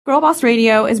Girlboss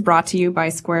Radio is brought to you by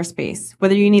Squarespace.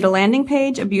 Whether you need a landing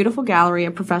page, a beautiful gallery,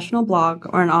 a professional blog,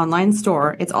 or an online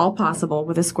store, it's all possible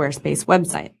with a Squarespace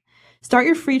website. Start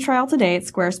your free trial today at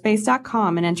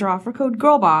squarespace.com and enter offer code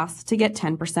GIRLBOSS to get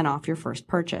 10% off your first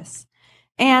purchase.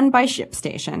 And by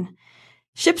ShipStation.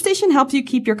 ShipStation helps you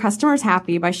keep your customers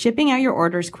happy by shipping out your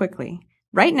orders quickly.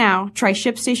 Right now, try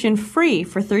ShipStation free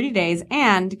for 30 days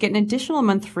and get an additional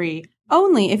month free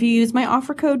only if you use my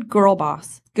offer code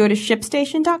GIRLBOSS. Go to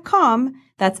ShipStation.com,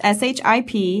 that's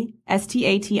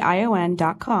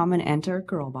ShipStation.com, and enter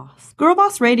GIRLBOSS.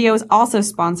 Girlboss Radio is also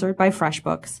sponsored by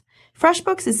FreshBooks.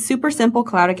 FreshBooks is super simple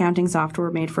cloud accounting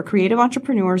software made for creative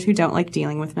entrepreneurs who don't like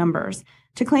dealing with numbers.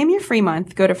 To claim your free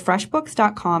month, go to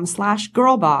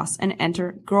freshbooks.com/girlboss and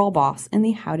enter GIRLBOSS in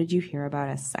the How Did You Hear About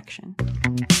Us section.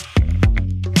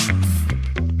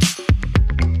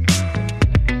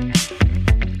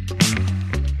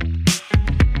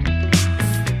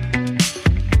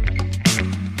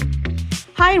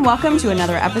 Hi, and welcome to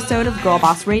another episode of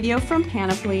Girlboss Radio from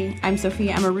Panoply. I'm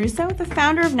Sophia Amoruso, the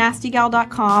founder of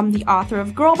NastyGal.com, the author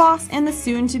of Girlboss, and the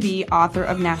soon-to-be author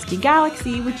of Nasty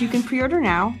Galaxy, which you can pre-order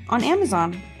now on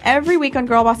Amazon. Every week on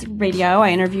Girlboss Radio,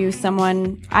 I interview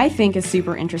someone I think is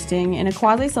super interesting in a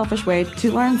quasi-selfish way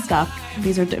to learn stuff.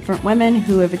 These are different women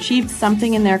who have achieved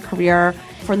something in their career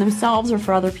for themselves or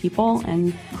for other people,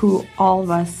 and who all of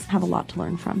us have a lot to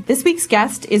learn from. This week's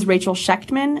guest is Rachel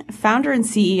Shechtman, founder and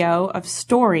CEO of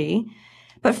Story.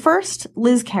 But first,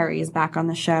 Liz Carey is back on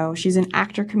the show. She's an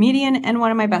actor, comedian, and one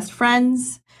of my best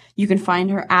friends. You can find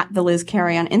her at the Liz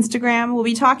Carey on Instagram. We'll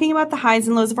be talking about the highs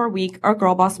and lows of our week, our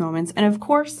girl boss moments, and of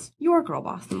course, your girl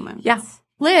boss moments. Yes.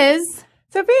 Liz.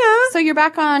 Sophia. So you're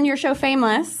back on your show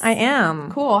Fameless. I am.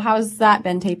 Cool. How's that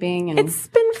been taping? And it's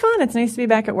been fun. It's nice to be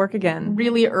back at work again.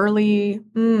 Really early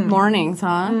mornings,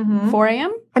 huh? Mm-hmm. 4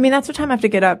 a.m.? I mean, that's what time I have to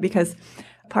get up, because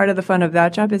part of the fun of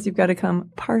that job is you've got to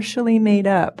come partially made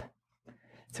up.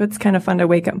 So it's kind of fun to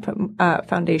wake up and put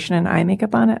foundation and eye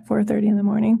makeup on at 4:30 in the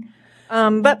morning.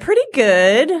 But pretty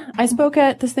good. I spoke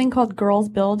at this thing called Girls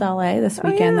Build LA this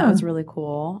weekend. Yeah. That was really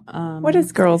cool. What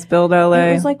is Girls Build LA?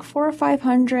 It was like 400 or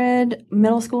 500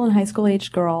 middle school and high school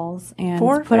aged girls, and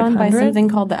it's put on by 500? something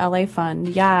called the LA Fund.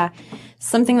 Yeah.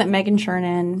 Something that Megan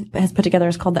Chernin has put together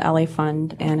is called the LA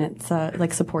Fund, and it's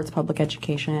like supports public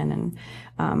education. And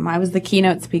I was the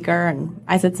keynote speaker, and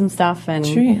I said some stuff, and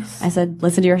Jeez. I said,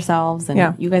 listen to yourselves, and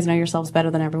Yeah. you guys know yourselves better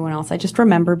than everyone else. I just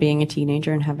remember being a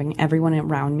teenager and having everyone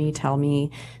around me tell me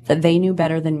that they knew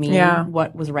better than me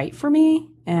what was right for me,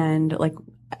 and like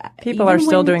People are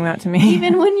still doing that to me.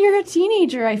 Even when you're a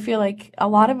teenager, I feel like a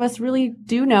lot of us really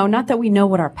do know, not that we know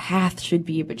what our path should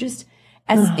be, but just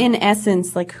as in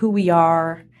essence, like who we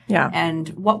are and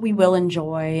what we will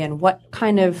enjoy and what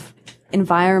kind of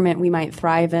environment we might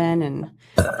thrive in. And,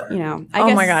 you know, I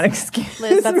guess, my God, excuse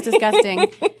Liz, that's me. disgusting.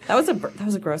 That was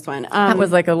a gross one. That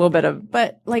was like a little bit of,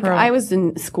 but like I was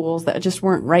in schools that just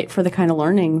weren't right for the kind of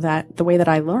learning the way that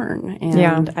I learn.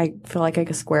 And I feel like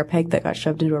a square peg that got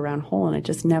shoved into a round hole, and it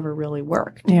just never really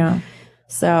worked. Yeah.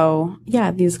 So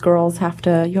yeah, these girls you have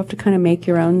to kind of make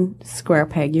your own square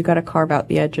peg. You got to carve out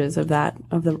the edges of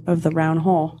the round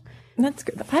hole. That's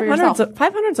good.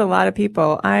 500's a lot of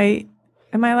people.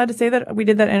 Am I allowed to say that we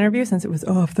did that interview since it was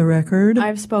off the record?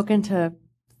 I've spoken to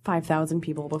 5,000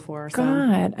 people before. So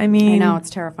God, I mean, I know it's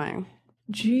terrifying.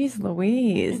 Jeez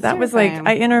Louise. It's that was terrifying.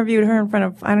 like, I interviewed her in front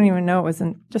of, I don't even know, it was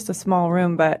in just a small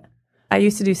room, but I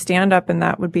used to do stand up, and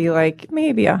that would be like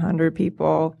maybe 100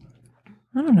 people.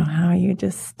 I don't know how you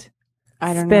just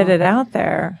spit it out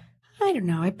there. I don't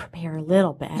know. I prepare a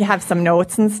little bit. You have some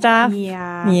notes and stuff?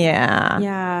 Yeah. Yeah.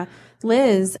 Yeah.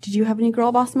 Liz, did you have any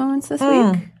girl boss moments this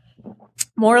week?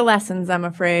 More lessons, I'm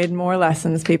afraid. More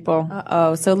lessons, people.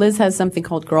 Uh-oh. So Liz has something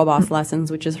called Girl Boss Lessons,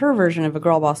 which is her version of a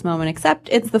girl boss moment, except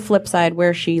it's the flip side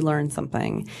where she learns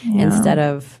something instead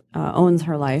of owns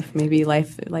her life. Maybe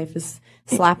life is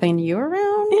slapping you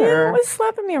around? Yeah, it was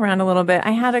slapping me around a little bit.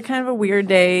 I had a kind of a weird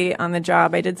day on the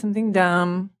job. I did something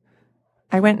dumb.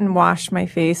 I went and washed my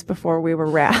face before we were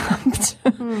wrapped.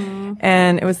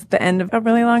 And it was the end of a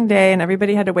really long day, and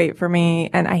everybody had to wait for me.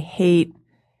 And I hate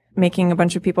making a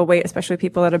bunch of people wait, especially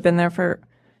people that have been there for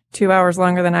 2 hours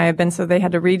longer than I have been. So they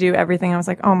had to redo everything. I was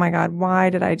like, oh my God, why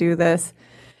did I do this?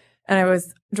 And I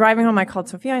was driving home. I called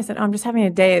Sophia. I said, I'm just having a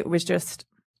day. It was just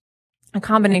a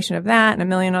combination of that and a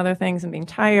million other things and being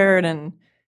tired. And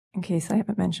in case I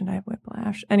haven't mentioned, I have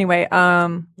whiplash. Anyway,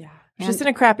 I just in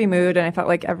a crappy mood, and I felt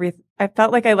like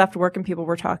I left work and people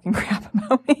were talking crap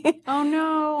about me. Oh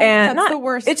no. And that's the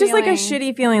worst It's just like a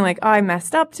feeling. shitty feeling like, oh, I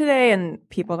messed up today and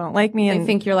people don't like me. And I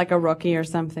think you're like a rookie or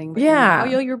something. But Yeah.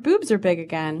 you're like, your boobs are big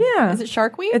again. Yeah. Is it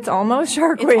Shark Week? it's almost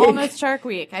Shark It's Week. almost Shark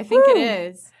Week. I think Woo. it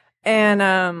is. And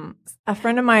a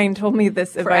friend of mine told me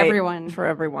this advice. For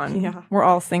everyone. Yeah. We're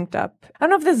all synced up. I don't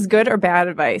know if this is good or bad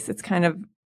advice. It's kind of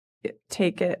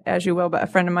take it as you will. But a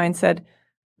friend of mine said,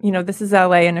 this is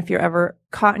LA. And if you're ever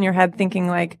caught in your head thinking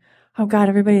like, oh God,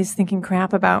 everybody's thinking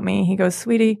crap about me. He goes,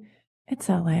 sweetie, it's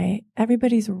LA.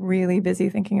 Everybody's really busy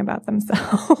thinking about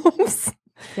themselves.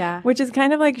 Yeah. Which is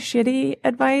kind of like shitty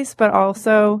advice, but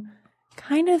also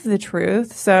kind of the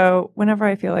truth. So whenever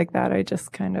I feel like that, I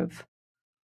just kind of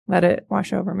let it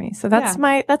wash over me. So that's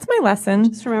my lesson.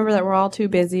 Just remember that we're all too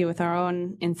busy with our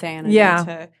own insanity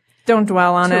to Don't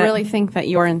dwell on it. really think that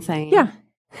you're insane. Yeah.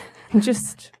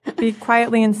 Just be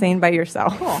quietly insane by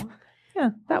yourself. Cool.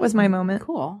 Yeah, that was my moment.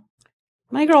 Cool.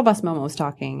 My girl boss Momo was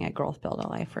talking at Girls Build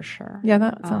LA for sure. Yeah,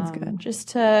 that sounds good. Just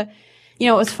to,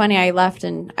 it was funny. I left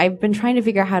and I've been trying to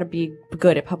figure out how to be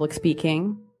good at public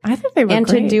speaking. I thought they were and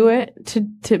great. to do it,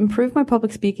 to improve my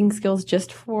public speaking skills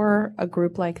just for a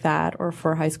group like that or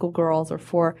for high school girls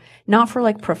or not for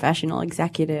like professional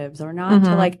executives or not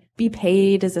to like be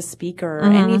paid as a speaker or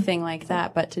anything like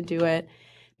that, but to do it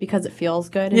because it feels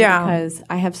good and because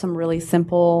I have some really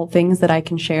simple things that I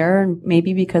can share and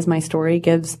maybe because my story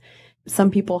gives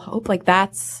some people hope. Like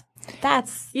that's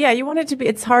you want it to be,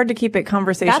 it's hard to keep it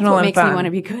conversational that's what and makes fun. me want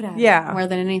to be good at it more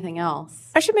than anything else.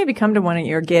 I should maybe come to one of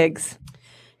your gigs.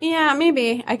 Yeah,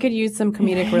 maybe. I could use some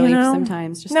comedic relief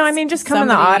sometimes. Just come in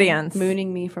the audience.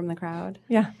 Mooning me from the crowd.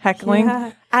 Yeah, heckling.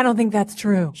 Yeah. I don't think that's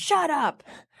true. Shut up.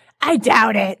 I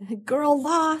doubt it. Girl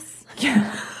loss.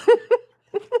 Yeah.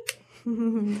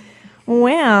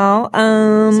 Well,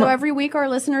 so every week our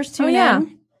listeners tune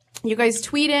in. You guys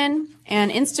tweet in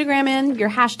and Instagram in your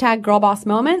hashtag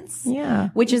girlbossmoments. Yeah.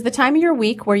 Which is the time of your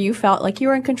week where you felt like you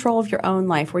were in control of your own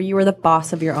life, where you were the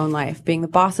boss of your own life. Being the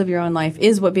boss of your own life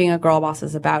is what being a girl boss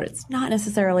is about. It's not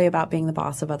necessarily about being the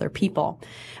boss of other people.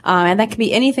 And that could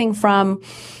be anything from,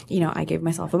 I gave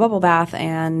myself a bubble bath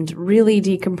and really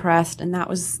decompressed. And that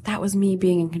was me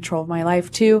being in control of my life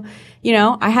too.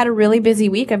 I had a really busy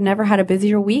week. I've never had a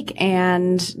busier week.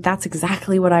 And that's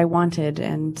exactly what I wanted.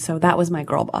 And so that was my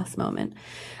girl boss moment.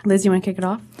 Liz, you want to kick it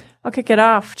off? I'll kick it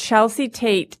off. Chelsea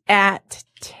Tate at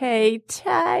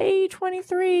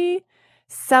Tay23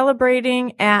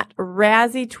 celebrating at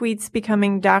Razzie Tweets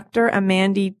becoming Dr.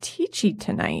 Amanda Tichy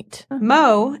tonight.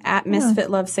 Mo at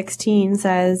MisfitLove16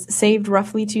 says, saved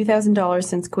roughly $2,000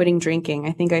 since quitting drinking.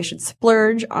 I think I should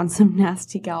splurge on some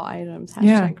nasty gal items.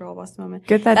 Hashtag girl boss moment.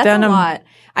 Get that That's denim. a lot.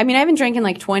 I mean, I've been drinking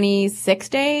like 26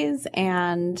 days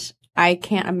and I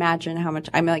can't imagine how much.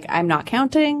 I'm not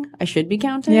counting. I should be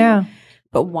counting. Yeah.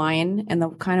 But wine and the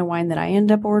kind of wine that I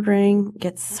end up ordering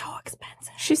gets so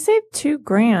expensive. She saved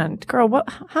 $2,000. Girl,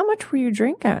 how much were you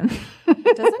drinking?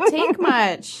 It doesn't take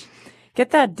much. Get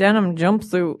that denim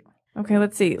jumpsuit. Okay,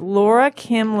 let's see. Laura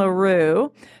Kim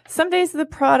LaRue. Some days the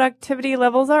productivity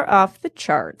levels are off the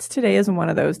charts. Today is one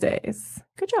of those days.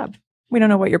 Good job. We don't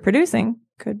know what you're producing.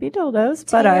 Could be dildos,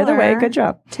 but either way, good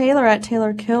job. Taylor at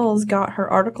Taylor Kills got her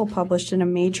article published in a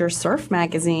major surf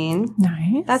magazine.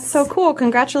 Nice. That's so cool.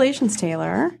 Congratulations,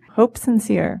 Taylor. Hope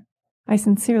Sincere. I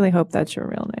sincerely hope that's your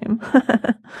real name.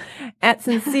 At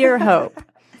Sincere Hope.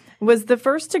 Was the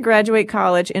first to graduate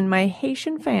college in my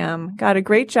Haitian fam. Got a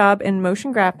great job in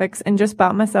motion graphics and just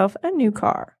bought myself a new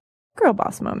car. Girl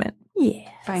boss moment. Yeah.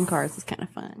 Buying cars is kind of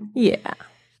fun. Yeah.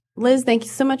 Liz, thank you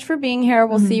so much for being here.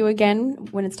 We'll see you again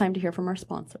when it's time to hear from our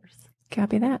sponsors.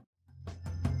 Copy that.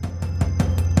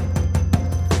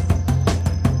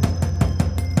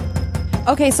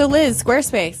 Okay, so Liz,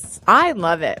 Squarespace. I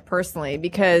love it personally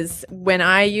because when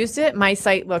I used it, my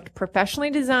site looked professionally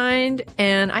designed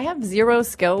and I have 0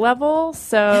 skill level.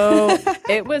 So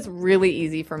it was really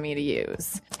easy for me to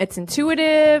use. It's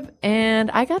intuitive and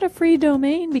I got a free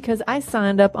domain because I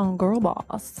signed up on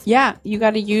Girlboss. Yeah, you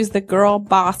got to use the Girl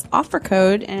Boss offer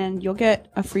code and you'll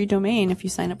get a free domain if you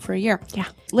sign up for a year. Yeah.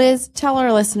 Liz, tell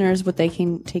our listeners what they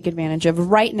can take advantage of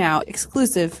right now,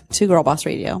 exclusive to Girl Boss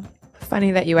Radio.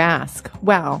 Funny that you ask.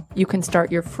 Well, you can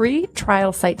start your free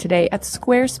trial site today at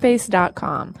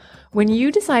squarespace.com. When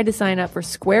you decide to sign up for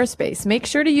Squarespace, make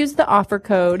sure to use the offer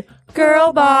code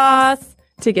GIRLBOSS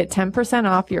to get 10%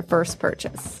 off your first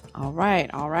purchase. All right.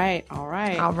 All right.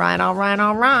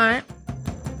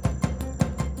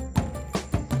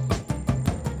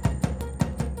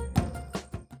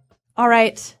 All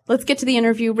right, let's get to the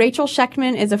interview. Rachel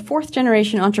Sheckman is a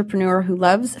fourth-generation entrepreneur who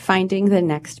loves finding the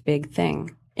next big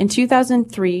thing. In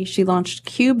 2003, she launched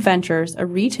Cube Ventures, a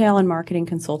retail and marketing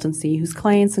consultancy whose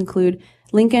clients include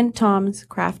Lincoln, Tom's,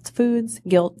 Kraft Foods,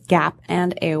 Gilt, Gap,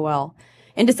 and AOL.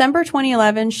 In December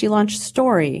 2011, she launched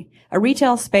Story, a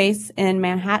retail space in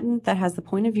Manhattan that has the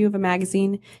point of view of a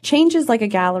magazine, changes like a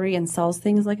gallery, and sells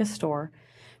things like a store.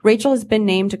 Rachel has been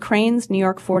named to Crain's New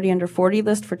York 40 Under 40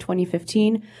 list for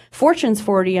 2015, Fortune's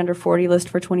 40 Under 40 list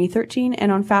for 2013,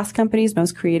 and on Fast Company's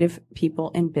Most Creative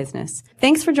People in Business.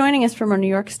 Thanks for joining us from our New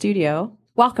York studio.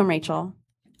 Welcome, Rachel.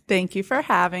 Thank you for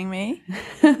having me.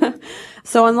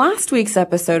 So on last week's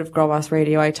episode of Girl Boss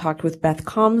Radio, I talked with Beth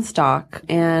Comstock,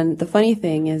 and the funny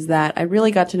thing is that I really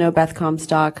got to know Beth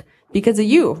Comstock because of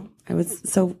you. I was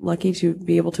so lucky to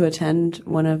be able to attend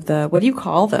one of the, what do you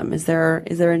call them? Is there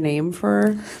a name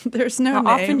for? There's no name.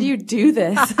 How often do you do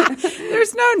this?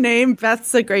 There's no name.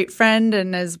 Beth's a great friend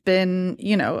and has been,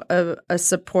 a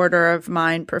supporter of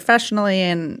mine professionally.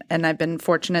 And I've been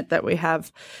fortunate that we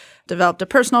have developed a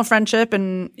personal friendship.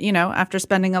 And, after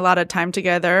spending a lot of time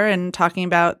together and talking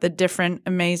about the different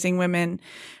amazing women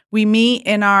we meet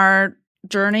in our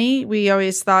journey, we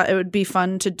always thought it would be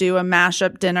fun to do a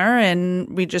mashup dinner,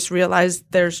 and we just realized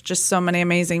there's just so many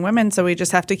amazing women, so we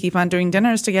just have to keep on doing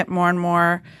dinners to get more and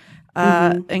more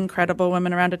incredible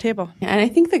women around a table. And I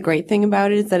think the great thing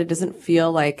about it is that it doesn't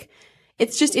feel like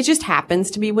it just happens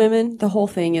to be women. The whole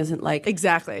thing isn't like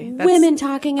exactly women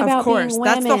talking about of course being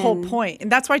that's women. the whole point,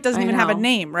 and that's why it doesn't even have a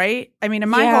name, right? I mean,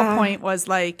 and my whole point was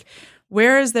like,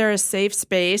 where is there a safe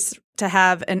space to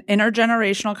have an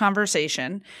intergenerational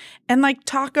conversation and like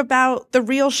talk about the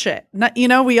real shit?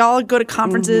 We all go to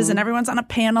conferences and everyone's on a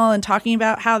panel and talking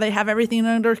about how they have everything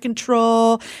under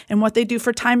control and what they do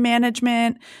for time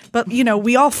management. But,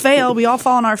 we all fail. We all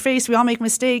fall on our face. We all make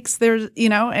mistakes.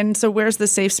 And so where's the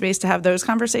safe space to have those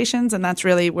conversations? And that's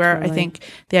really where I think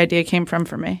the idea came from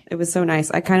for me. It was so nice.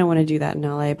 I kind of want to do that in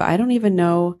LA, but I don't even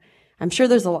know. I'm sure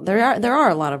there are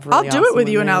a lot of really I'll do it with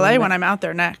you in LA when I'm out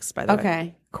there next, by the way.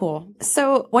 Okay, cool.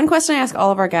 So one question I ask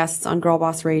all of our guests on Girl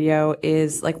Boss Radio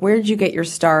is like, where did you get your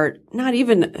start? Not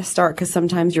even a start, because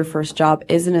sometimes your first job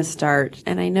isn't a start.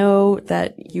 And I know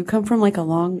that you come from like a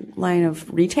long line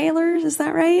of retailers. Is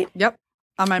that right? Yep.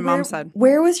 On my mom's side.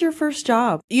 Where was your first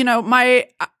job? My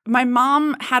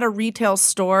mom had a retail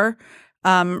store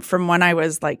from when I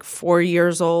was like 4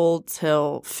 years old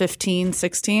till 15,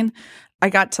 16. I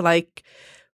got to like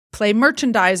play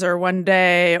merchandiser one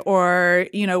day or,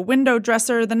 window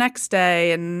dresser the next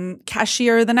day and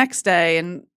cashier the next day.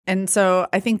 And so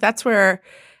I think that's where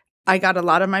I got a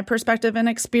lot of my perspective and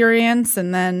experience.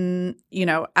 And then,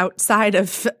 outside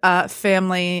of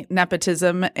family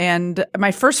nepotism, and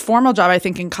my first formal job, I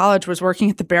think in college, was working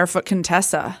at the Barefoot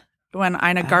Contessa when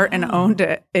Ina Garten owned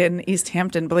it in East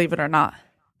Hampton, believe it or not.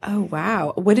 Oh,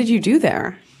 wow. What did you do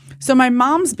there? So my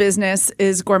mom's business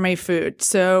is gourmet food.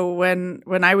 So when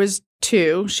I was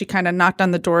 2, she kind of knocked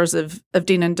on the doors of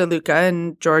Dean and DeLuca,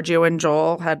 and Giorgio and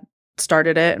Joel had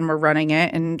started it and were running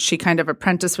it. And she kind of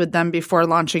apprenticed with them before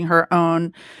launching her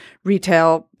own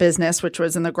retail business, which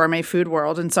was in the gourmet food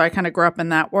world. And so I kind of grew up in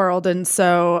that world. And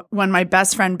so when my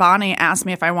best friend Bonnie asked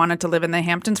me if I wanted to live in the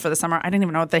Hamptons for the summer, I didn't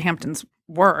even know what the Hamptons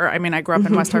were. I mean, I grew up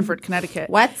in West Hartford,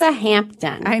 Connecticut. What's a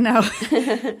Hampton? I know.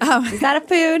 Is that a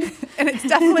food? And it's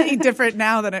definitely different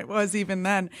now than it was even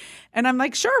then. And I'm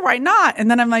like, sure, why not?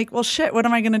 And then I'm like, well, shit, what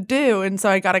am I going to do? And so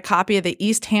I got a copy of the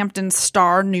East Hampton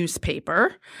Star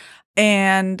newspaper,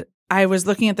 and I was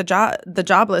looking at the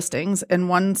job listings, and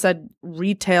one said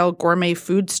retail gourmet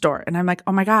food store. And I'm like,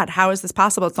 oh my God, how is this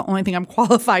possible? It's the only thing I'm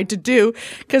qualified to do,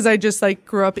 because I just like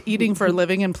grew up eating for a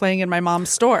living and playing in my mom's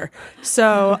store.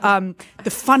 So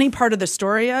the funny part of the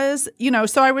story is,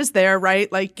 so I was there,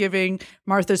 right? Like giving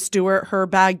Martha Stewart her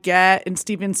baguette and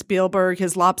Steven Spielberg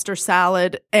his lobster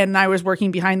salad. And I was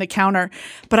working behind the counter.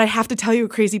 But I have to tell you, a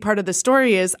crazy part of the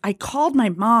story is I called my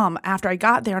mom after I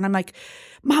got there, and I'm like,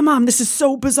 Mom, this is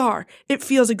so bizarre. It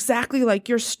feels exactly like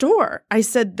your store. I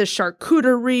said the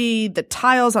charcuterie, the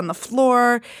tiles on the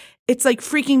floor, it's like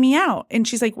freaking me out. And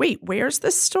she's like, wait, where's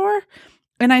this store?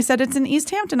 And I said, it's in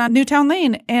East Hampton on Newtown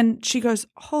Lane. And she goes,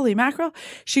 holy mackerel.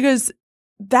 She goes,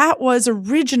 that was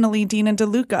originally Dean and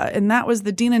DeLuca. And that was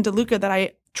the Dean and DeLuca that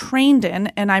I trained in,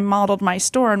 and I modeled my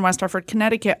store in West Hartford,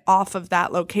 Connecticut off of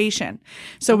that location.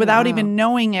 So without even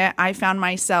knowing it, I found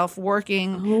myself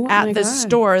working at the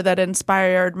store that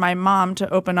inspired my mom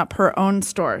to open up her own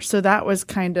store. So that was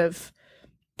kind of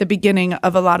the beginning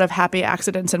of a lot of happy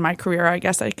accidents in my career, I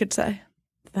guess I could say.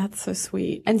 That's so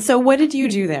sweet. And so what did you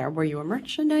do there? Were you a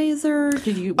merchandiser?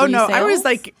 Did you? Oh no, I was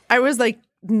like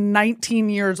 19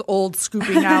 years old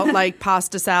scooping out like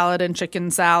pasta salad and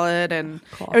chicken salad. And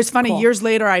it was funny. Years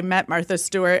later, I met Martha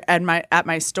Stewart at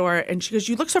my store, and she goes,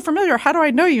 "You look so familiar. How do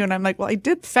I know you?" And I'm like, "Well, I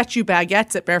did fetch you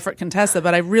baguettes at Barefoot Contessa,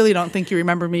 but I really don't think you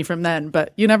remember me from then.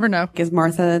 But you never know." Is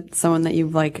Martha someone that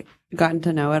you've like gotten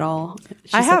to know at all?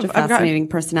 She's such a fascinating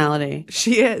personality.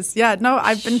 She is. Yeah. No,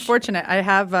 I've been fortunate. I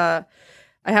have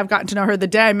gotten to know her. The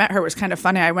day I met her was kind of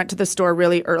funny. I went to the store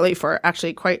really early for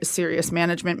actually quite a serious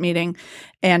management meeting,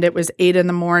 and it was 8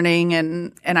 a.m.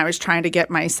 and I was trying to get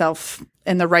myself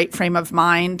in the right frame of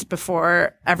mind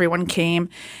before everyone came.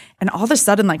 And all of a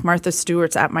sudden, like Martha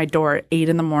Stewart's at my door at 8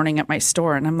 a.m. at my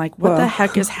store. And I'm like, what the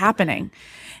heck is happening?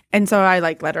 And so I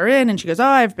like let her in, and she goes, "Oh,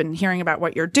 I've been hearing about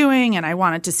what you're doing, and I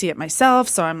wanted to see it myself."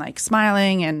 So I'm like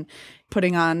smiling and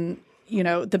putting on,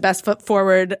 the best foot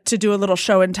forward to do a little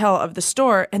show and tell of the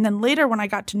store. And then later when I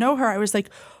got to know her, I was like,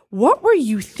 what were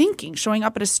you thinking showing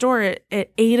up at a store at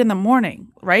 8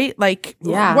 a.m, right? Like,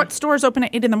 what stores open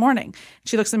at 8 a.m?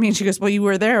 She looks at me and she goes, "Well, you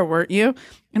were there, weren't you?"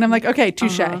 And I'm like, okay,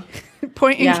 touche.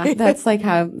 Point in case. That's like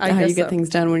how you get things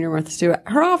done when you're Martha Stewart.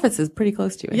 Her office is pretty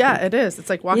close to you. Yeah, it is. It's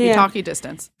like walkie-talkie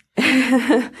distance.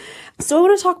 So I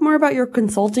want to talk more about your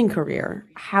consulting career.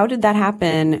 How did that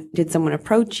happen? Did someone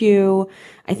approach you?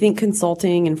 I think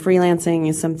consulting and freelancing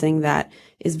is something that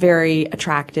is very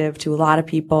attractive to a lot of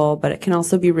people, but it can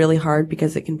also be really hard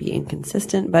because it can be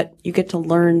inconsistent, but you get to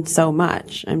learn so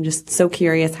much. I'm just so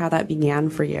curious how that began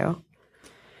for you.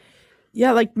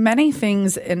 Yeah, like many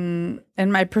things in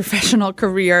my professional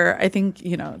career, I think,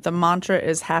 the mantra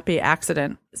is happy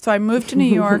accident. So I moved to New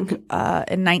York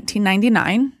in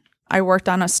 1999. I worked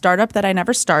on a startup that I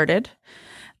never started.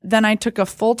 Then I took a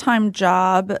full-time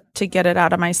job to get it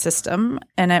out of my system,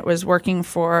 and it was working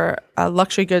for a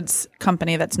luxury goods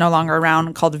company that's no longer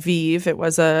around called Vive. It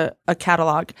was a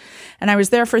catalog. And I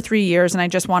was there for 3 years, and I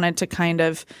just wanted to kind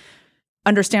of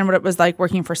understand what it was like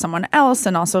working for someone else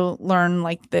and also learn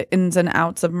like the ins and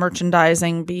outs of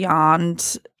merchandising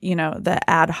beyond, the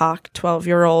ad hoc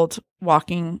 12-year-old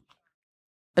walking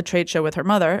a trade show with her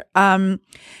mother.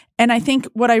 And I think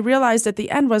what I realized at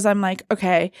the end was I'm like,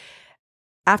 okay,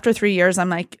 after 3 years, I'm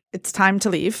like, it's time to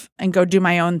leave and go do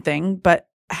my own thing. But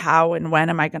how and when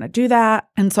am I going to do that?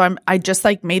 And so I just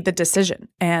like made the decision,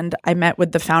 and I met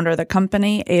with the founder of the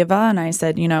company, Ava, and I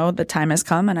said, the time has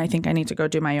come and I think I need to go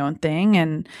do my own thing.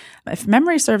 And if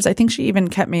memory serves, I think she even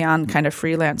kept me on kind of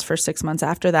freelance for 6 months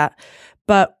after that.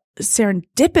 But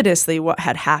serendipitously, what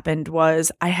had happened was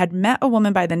I had met a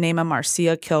woman by the name of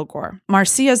Marcia Kilgore.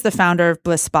 Marcia is the founder of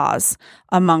Bliss Spas,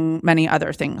 among many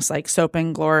other things like Soap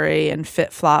and Glory and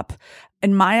FitFlop.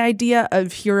 And my idea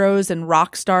of heroes and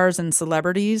rock stars and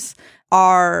celebrities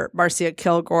are Marcia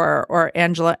Kilgore or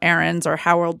Angela Ahrendts or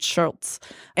Howard Schultz.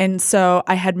 And so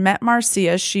I had met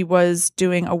Marcia. She was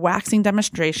doing a waxing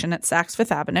demonstration at Saks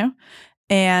Fifth Avenue.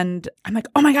 And I'm like,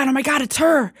 oh my God, it's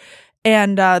her.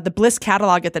 And the Bliss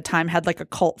catalog at the time had like a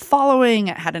cult following.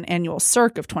 It had an annual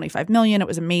circ of 25 million. It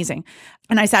was amazing.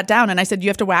 And I sat down and I said, you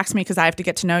have to wax me because I have to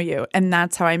get to know you. And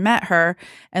that's how I met her.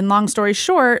 And long story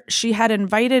short, she had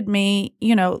invited me,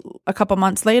 a couple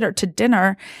months later to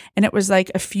dinner. And it was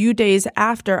like a few days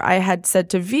after I had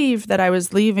said to Vive that I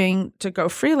was leaving to go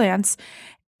freelance.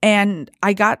 And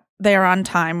I got there on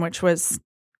time, which was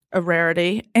a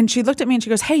rarity. And she looked at me and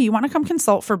she goes, "Hey, you want to come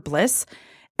consult for Bliss?"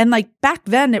 And like back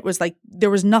then it was like there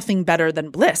was nothing better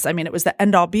than Bliss. I mean, it was the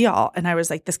end all be all. And I was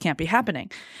like, this can't be happening.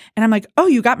 And I'm like, "Oh,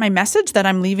 you got my message that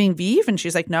I'm leaving Vive?" And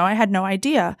she's like, "No, I had no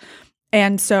idea."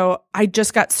 And so I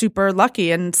just got super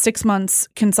lucky. And 6 months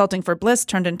consulting for Bliss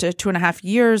turned into 2.5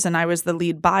 years. And I was the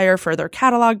lead buyer for their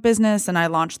catalog business. And I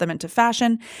launched them into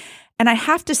fashion. And I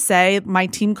have to say, my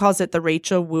team calls it the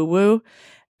Rachel Woo Woo.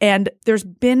 And there's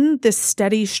been this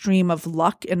steady stream of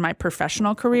luck in my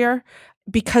professional career.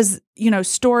 Because,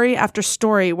 story after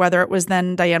story, whether it was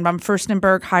then Diane von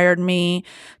Furstenberg hired me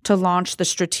to launch the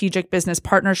strategic business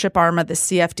partnership arm of the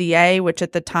CFDA, which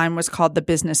at the time was called the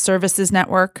Business Services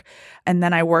Network. And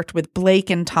then I worked with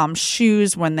Blake and Tom's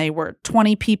Shoes when they were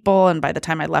 20 people. And by the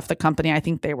time I left the company, I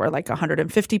think they were like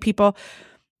 150 people.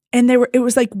 And it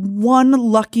was like one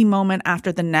lucky moment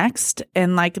after the next.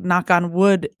 And like, knock on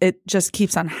wood, it just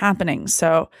keeps on happening.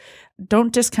 So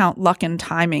don't discount luck and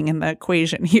timing in the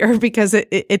equation here, because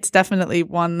it's definitely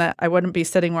one that I wouldn't be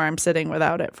sitting where I'm sitting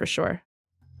without it, for sure.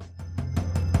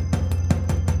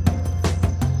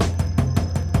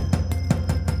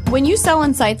 When you sell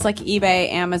on sites like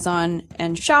eBay, Amazon,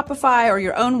 and Shopify, or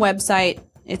your own website,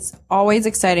 It's always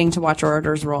exciting to watch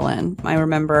orders roll in. I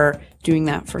remember doing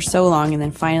that for so long, and then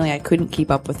finally I couldn't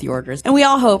keep up with the orders. And we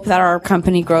all hope that our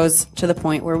company grows to the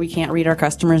point where we can't read our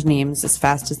customers' names as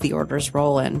fast as the orders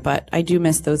roll in, but I do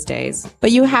miss those days.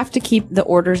 But you have to keep the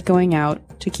orders going out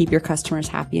to keep your customers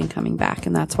happy and coming back,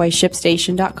 and that's why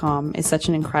ShipStation.com is such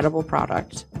an incredible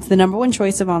product. It's the #1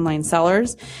 choice of online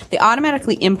sellers. They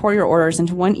automatically import your orders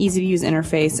into one easy-to-use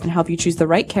interface and help you choose the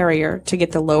right carrier to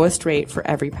get the lowest rate for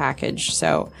every package.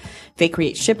 So they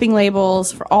create shipping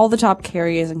labels for all the top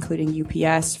carriers, including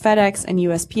UPS, FedEx, and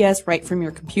USPS, right from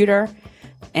your computer.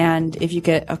 And if you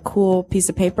get a cool piece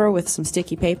of paper with some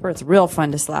sticky paper, it's real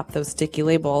fun to slap those sticky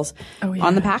labels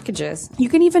on the packages. You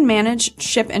can even manage,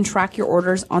 ship, and track your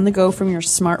orders on the go from your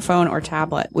smartphone or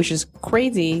tablet, which is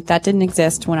crazy. That didn't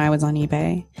exist when I was on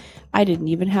eBay. I didn't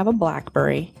even have a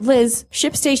BlackBerry. Liz,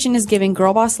 ShipStation is giving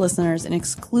Girl Boss listeners an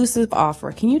exclusive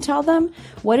offer. Can you tell them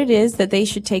what it is that they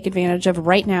should take advantage of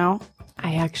right now?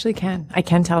 I actually can. I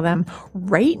can tell them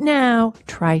right now,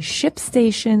 try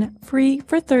ShipStation free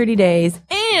for 30 days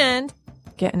and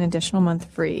get an additional month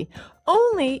free.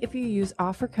 Only if you use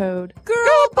offer code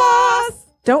GIRLBOSS.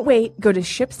 Don't wait. Go to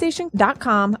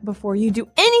ShipStation.com before you do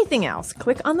anything else.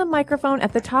 Click on the microphone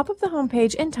at the top of the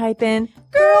homepage and type in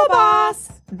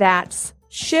GIRLBOSS. That's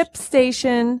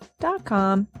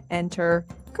ShipStation.com. Enter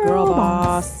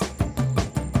GIRLBOSS.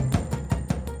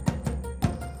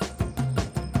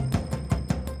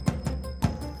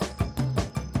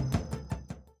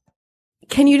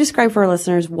 Can you describe for our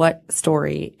listeners what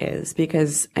Story is?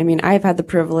 Because, I mean, I've had the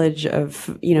privilege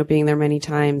of, being there many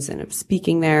times and of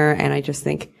speaking there. And I just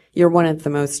think you're one of the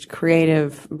most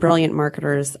creative, brilliant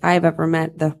marketers I've ever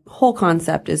met. The whole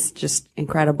concept is just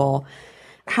incredible.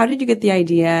 How did you get the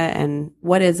idea and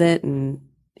what is it? And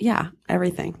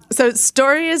everything. So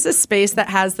Story is a space that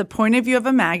has the point of view of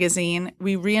a magazine.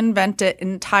 We reinvent it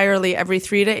entirely every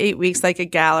 3 to 8 weeks like a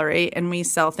gallery, and we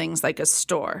sell things like a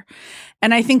store.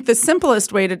 And I think the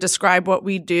simplest way to describe what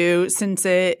we do, since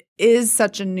it is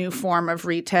such a new form of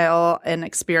retail and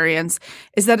experience,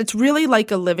 is that it's really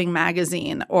like a living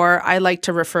magazine, or I like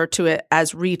to refer to it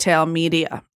as retail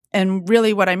media. And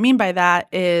really what I mean by that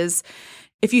is,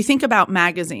 if you think about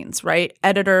magazines, right,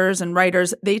 editors and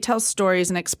writers, they tell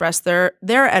stories and express their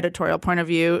editorial point of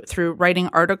view through writing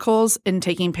articles and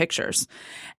taking pictures.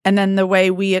 And then the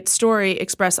way we at Story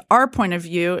express our point of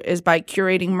view is by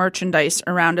curating merchandise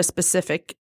around a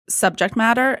specific subject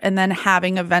matter and then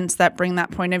having events that bring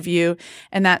that point of view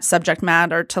and that subject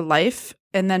matter to life.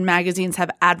 And then magazines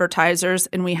have advertisers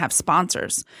and we have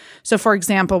sponsors. So for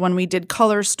example, when we did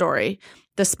Color Story,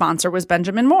 the sponsor was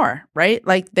Benjamin Moore, right?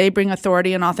 Like they bring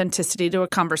authority and authenticity to a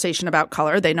conversation about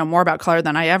color. They know more about color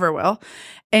than I ever will.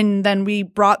 And then we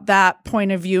brought that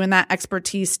point of view and that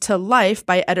expertise to life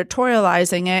by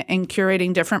editorializing it and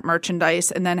curating different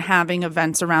merchandise and then having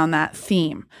events around that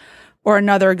theme. Or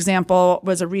another example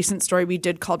was a recent story we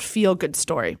did called Feel Good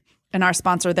Story. And our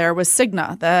sponsor there was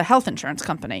Cigna, the health insurance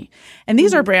company. And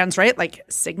these are brands, right? Like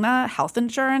Cigna, health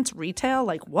insurance, retail,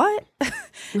 like what?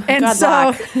 And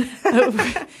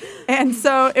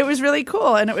so it was really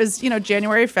cool. And it was,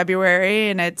 January, February,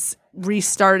 and it's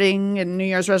restarting and New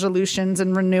Year's resolutions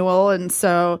and renewal. And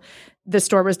so the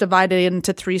store was divided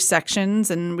into 3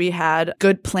 sections, and we had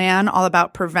Good Plan, all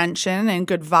about prevention, and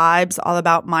Good Vibes, all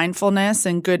about mindfulness,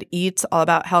 and Good Eats, all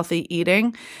about healthy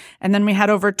eating. And then we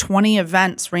had over 20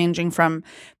 events ranging from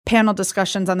panel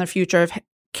discussions on the future of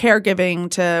caregiving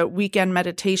to weekend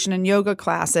meditation and yoga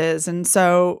classes. And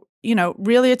so,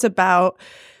 really it's about,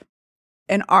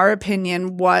 in our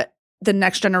opinion, what the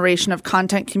next generation of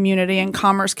content community and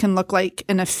commerce can look like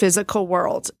in a physical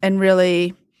world, and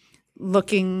really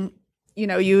looking.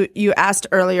 You asked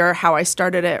earlier how I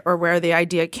started it or where the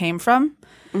idea came from.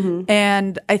 Mm-hmm.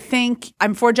 And I think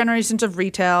I'm 4 generations of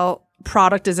retail.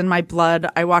 Product is in my blood.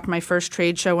 I walked my first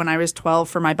trade show when I was 12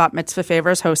 for my bat mitzvah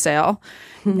favors wholesale.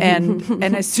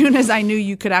 And as soon as I knew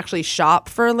you could actually shop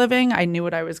for a living, I knew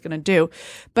what I was going to do.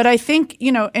 But I think,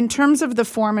 in terms of the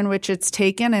form in which it's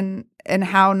taken and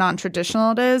how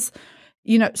non-traditional it is,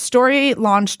 Story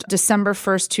launched December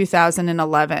 1st,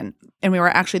 2011. And we were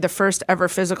actually the first ever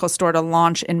physical store to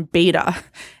launch in beta.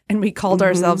 And we called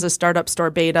ourselves a startup store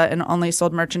beta and only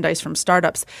sold merchandise from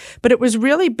startups. But it was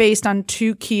really based on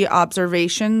 2 key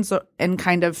observations and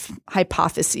kind of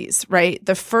hypotheses, right?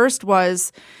 The first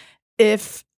was,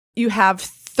 if you have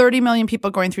 30 million people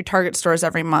going through Target stores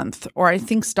every month, or I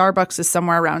think Starbucks is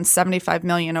somewhere around 75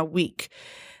 million a week,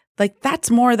 like that's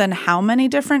more than how many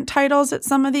different titles at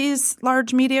some of these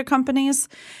large media companies.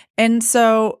 And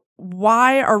so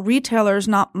why are retailers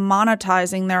not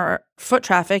monetizing their foot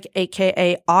traffic,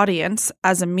 aka audience,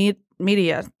 as a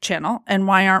media channel? And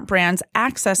why aren't brands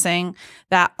accessing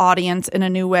that audience in a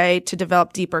new way to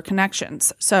develop deeper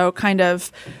connections? So kind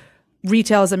of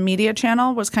retail as a media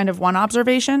channel was kind of one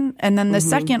observation. And then the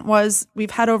second was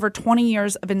we've had over 20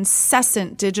 years of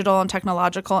incessant digital and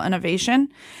technological innovation.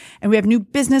 And we have new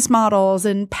business models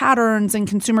and patterns and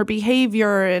consumer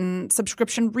behavior and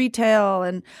subscription retail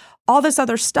and all this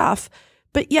other stuff.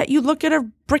 But yet you look at a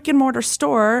brick and mortar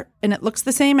store and it looks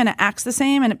the same and it acts the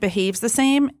same and it behaves the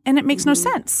same and it makes no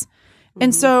sense.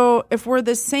 And so if we're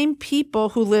the same people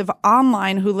who live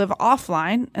online, who live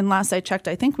offline, and last I checked,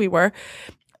 I think we were,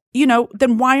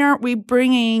 then why aren't we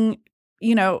bringing,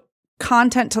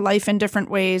 content to life in different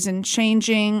ways and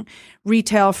changing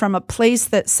retail from a place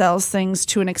that sells things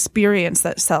to an experience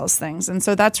that sells things? And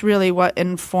so that's really what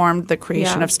informed the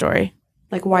creation of Story.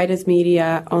 Like, why does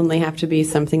media only have to be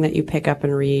something that you pick up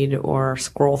and read or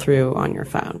scroll through on your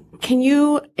phone? Can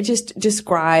you just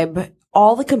describe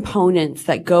all the components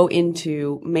that go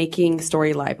into making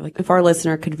Story live? Like, if our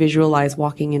listener could visualize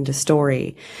walking into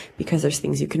Story, because there's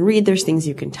things you can read, there's things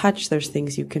you can touch, there's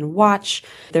things you can watch.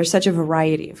 There's such a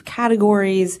variety of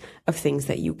categories of things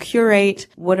that you curate.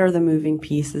 What are the moving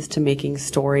pieces to making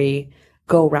Story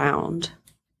go round?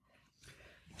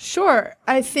 Sure.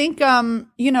 I think, a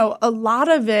lot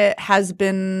of it has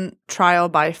been trial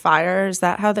by fire. Is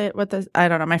that how I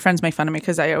don't know. My friends make fun of me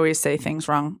because I always say things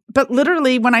wrong. But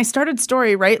literally when I started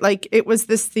Story, right, like it was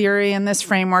this theory and this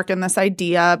framework and this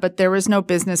idea, but there was no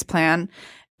business plan.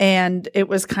 And it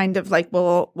was kind of like,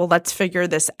 well, let's figure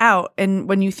this out. And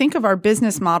when you think of our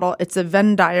business model, it's a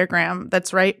Venn diagram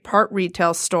that's right, part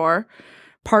retail store,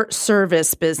 part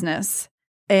service business,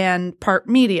 and part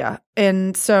media.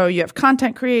 And so you have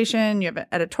content creation, you have an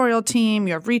editorial team,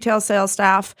 you have retail sales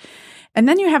staff, and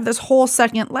then you have this whole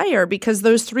second layer because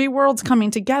those three worlds coming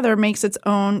together makes its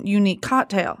own unique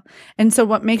cocktail. And so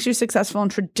what makes you successful in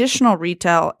traditional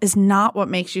retail is not what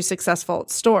makes you successful at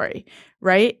Story,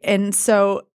 right? And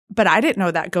so, but I didn't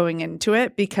know that going into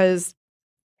it because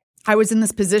I was in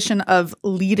this position of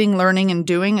leading, learning, and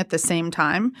doing at the same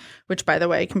time, which, by the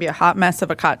way, can be a hot mess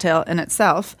of a cocktail in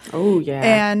itself. Oh, yeah.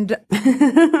 And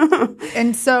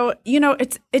so,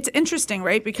 it's interesting,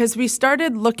 right? Because we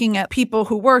started looking at people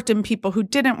who worked and people who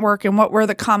didn't work and what were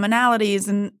the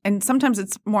commonalities. And sometimes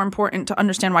it's more important to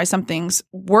understand why something's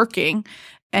working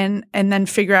and then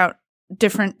figure out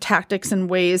different tactics and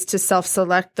ways to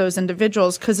self-select those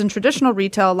individuals. Because in traditional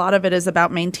retail, a lot of it is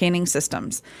about maintaining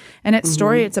systems. And at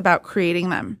Story, it's about creating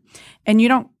them. And you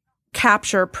don't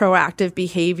capture proactive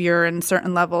behavior and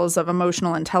certain levels of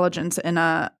emotional intelligence in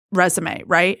a resume,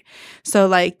 right? So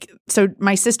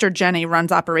my sister Jenny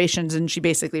runs operations and she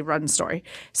basically runs Story.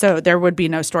 So there would be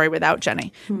no Story without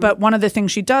Jenny. But one of the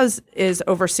things she does is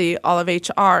oversee all of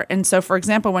HR. And so, for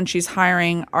example, when she's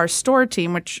hiring our store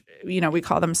team, which, we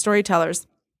call them storytellers,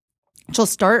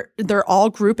 they're all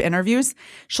group interviews.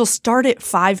 She'll start it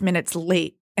 5 minutes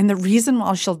late. And the reason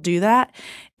why she'll do that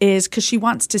is because she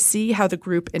wants to see how the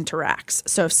group interacts.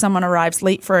 So if someone arrives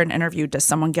late for an interview, does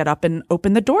someone get up and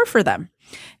open the door for them?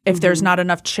 If there's not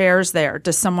enough chairs there,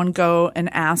 does someone go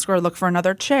and ask or look for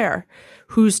another chair?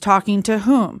 Who's talking to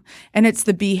whom? And it's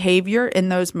the behavior in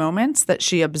those moments that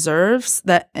she observes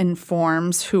that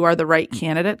informs who are the right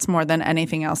candidates more than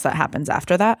anything else that happens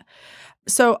after that.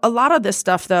 So a lot of this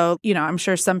stuff, though, I'm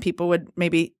sure some people would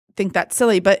maybe think that's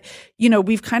silly, but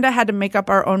we've kind of had to make up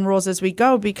our own rules as we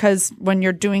go, because when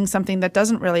you're doing something that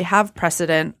doesn't really have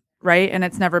precedent, right, and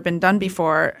it's never been done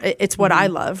before, it's what I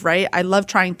love, right? I love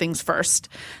trying things first,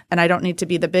 and I don't need to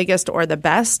be the biggest or the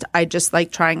best. I just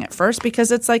like trying it first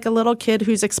because it's like a little kid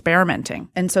who's experimenting.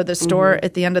 And so the store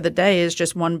at the end of the day is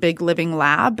just one big living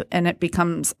lab, and it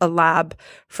becomes a lab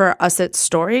for us at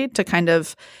Story to kind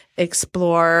of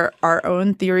explore our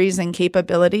own theories and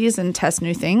capabilities and test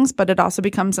new things. But it also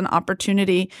becomes an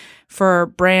opportunity for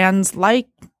brands like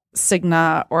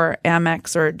Cigna or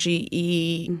Amex or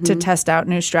GE to test out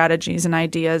new strategies and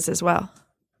ideas as well.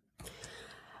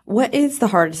 What is the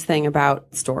hardest thing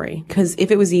about Story? Because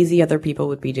if it was easy, other people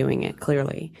would be doing it,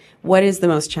 clearly. What is the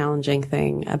most challenging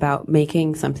thing about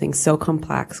making something so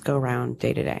complex go round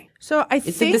day to day? So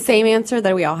Is it the same answer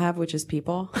that we all have, which is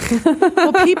people?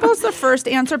 Well, people's the first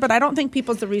answer, but I don't think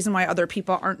people's the reason why other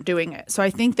people aren't doing it. So I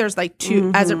think there's like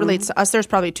two, as it relates to us, there's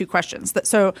probably two questions.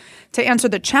 So to answer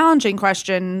the challenging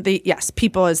question, yes,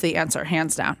 people is the answer,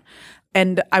 hands down.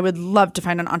 And I would love to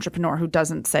find an entrepreneur who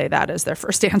doesn't say that as their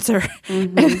first answer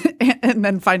and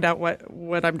then find out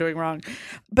what I'm doing wrong.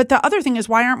 But the other thing is,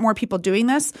 why aren't more people doing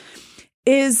this?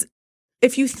 Is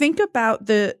if you think about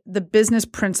the business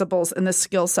principles and the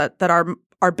skill set that our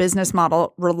our business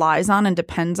model relies on and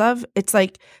depends on. It's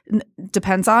like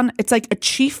a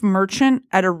chief merchant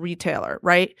at a retailer,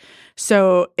 right?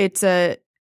 So it's a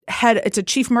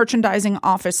chief merchandising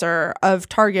officer of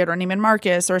Target or Neiman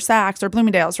Marcus or Saks or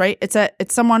Bloomingdale's, right?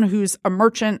 It's someone who's a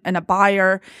merchant and a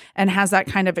buyer and has that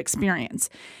kind of experience.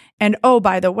 And oh,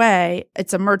 by the way,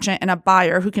 it's a merchant and a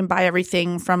buyer who can buy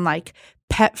everything from like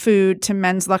pet food to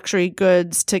men's luxury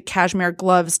goods to cashmere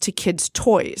gloves to kids'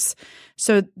 toys.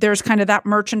 So there's kind of that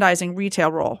merchandising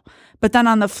retail role. But then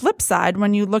on the flip side,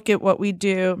 when you look at what we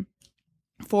do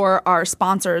for our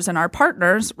sponsors and our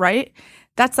partners, right?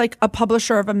 That's like a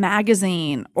publisher of a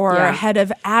magazine or a head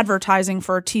of advertising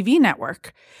for a TV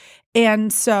network.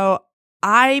 And so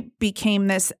I became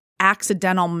this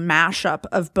accidental mashup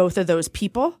of both of those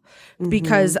people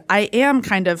because I am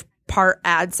kind of part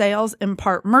ad sales and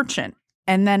part merchant.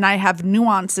 And then I have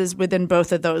nuances within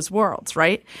both of those worlds,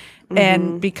 right?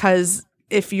 And because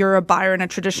if you're a buyer in a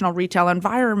traditional retail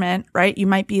environment, right, you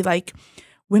might be like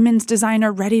women's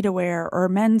designer ready-to-wear or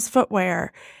men's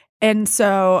footwear. And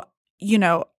so, you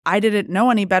know, I didn't know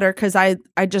any better because I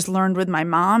just learned with my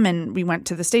mom, and we went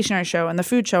to the stationery show and the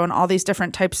food show and all these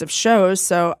different types of shows.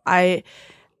 So I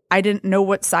didn't know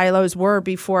what silos were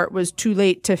before it was too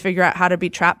late to figure out how to be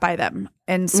trapped by them.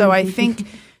 And so I think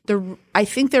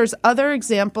there's other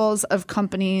examples of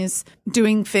companies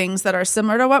doing things that are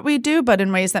similar to what we do, but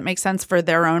in ways that make sense for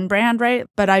their own brand, right?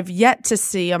 But I've yet to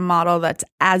see a model that's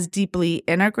as deeply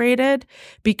integrated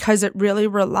because it really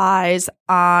relies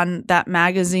on that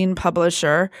magazine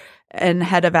publisher and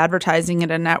head of advertising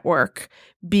at a network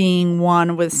being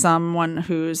one with someone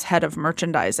who's head of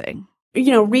merchandising.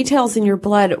 You know, retail's in your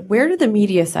blood. Where did the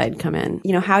media side come in?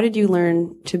 You know, how did you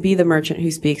learn to be the merchant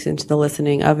who speaks into the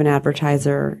listening of an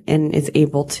advertiser and is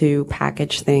able to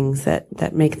package things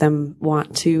that make them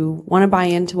want to buy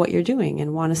into what you're doing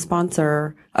and want to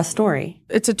sponsor a story?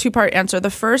 It's a two-part answer. The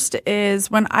first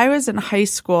is when I was in high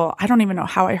school, I don't even know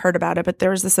how I heard about it, but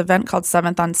there was this event called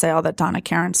 7th on Sale that Donna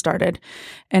Karan started.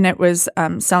 And it was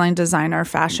selling designer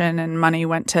fashion, and money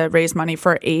went to raise money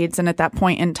for AIDS. And at that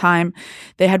point in time,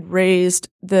 they had raised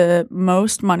the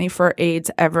most money for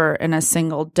AIDS ever in a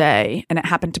single day. And it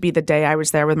happened to be the day I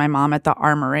was there with my mom at the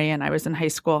Armory, and I was in high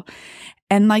school.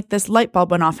 And like this light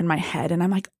bulb went off in my head, and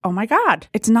I'm like, oh my God,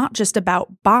 it's not just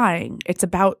about buying. It's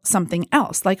about something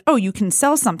else. Like, oh, you can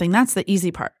sell something. That's the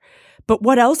easy part. But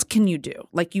what else can you do?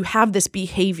 Like, you have this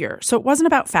behavior. So it wasn't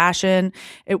about fashion.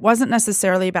 It wasn't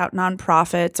necessarily about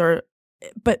nonprofits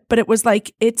but it was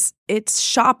like, it's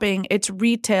shopping, it's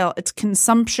retail, it's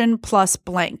consumption plus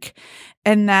blank.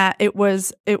 And that it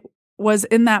was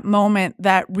in that moment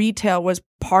that retail was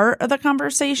part of the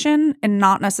conversation and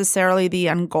not necessarily the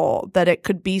end goal, that it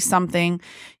could be something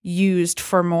used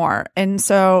for more. And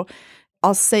so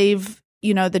I'll save,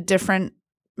 the different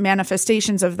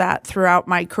manifestations of that throughout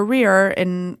my career.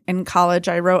 In college,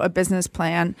 I wrote a business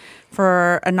plan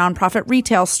for a nonprofit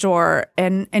retail store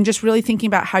and just really thinking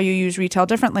about how you use retail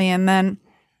differently. And then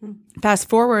fast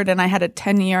forward, and I had a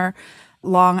 10-year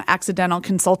long accidental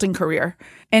consulting career.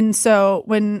 And so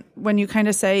when you kind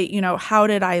of say, how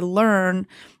did I learn?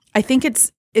 I think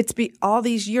it's all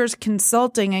these years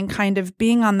consulting and kind of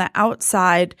being on the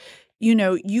outside.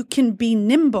 You can be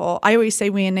nimble. I always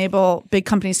say we enable big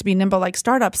companies to be nimble like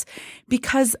startups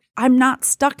because I'm not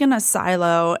stuck in a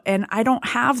silo and I don't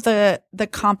have the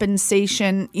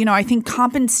compensation. I think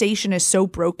compensation is so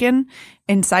broken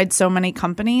inside so many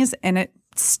companies and it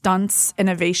stunts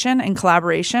innovation and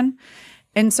collaboration.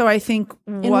 And so I think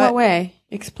In what way?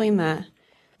 Explain that.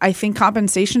 I think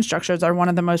compensation structures are one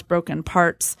of the most broken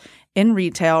parts in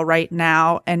retail right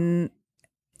now. And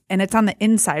it's on the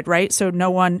inside, right? So no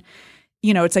one,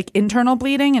 it's like internal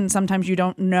bleeding, and sometimes you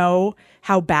don't know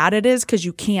how bad it is because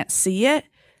you can't see it.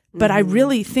 But I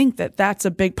really think that that's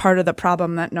a big part of the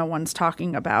problem that no one's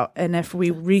talking about. And if we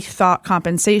rethought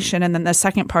compensation, and then the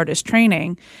second part is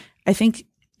training, I think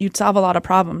you'd solve a lot of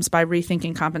problems by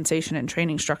rethinking compensation and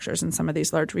training structures in some of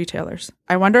these large retailers.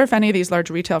 I wonder if any of these large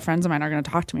retail friends of mine are going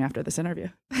to talk to me after this interview.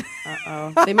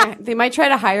 Uh-oh. They might try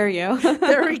to hire you.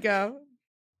 There we go.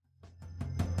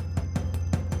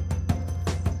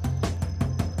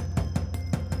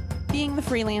 Being the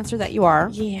freelancer that you are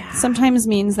sometimes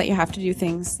means that you have to do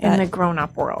things in the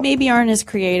grown-up world maybe aren't as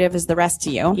creative as the rest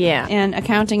of you. Yeah. And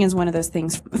accounting is one of those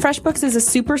things. FreshBooks is a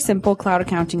super simple cloud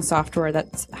accounting software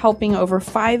that's helping over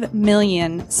 5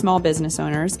 million small business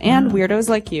owners and weirdos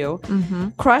like you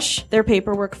crush their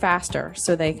paperwork faster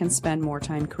so they can spend more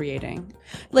time creating.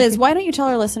 Liz, why don't you tell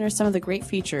our listeners some of the great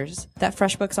features that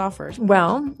FreshBooks offers?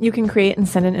 Well, you can create and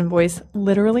send an invoice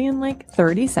literally in like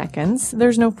 30 seconds.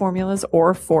 There's no formulas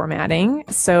or format. formatting,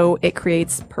 so it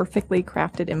creates perfectly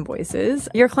crafted invoices.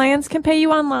 Your clients can pay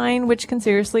you online, which can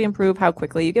seriously improve how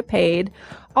quickly you get paid.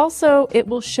 Also, it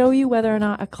will show you whether or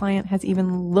not a client has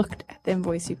even looked at the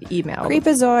invoice you've emailed.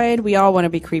 Creepazoid. We all want to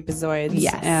be creepazoids.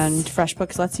 Yes. And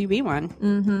FreshBooks lets you be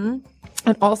one.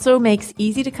 It also makes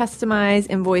easy to customize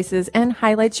invoices and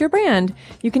highlights your brand.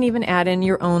 You can even add in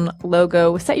your own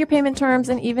logo, set your payment terms,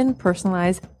 and even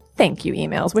personalize thank you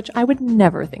emails, which I would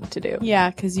never think to do. Yeah,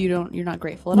 because you're not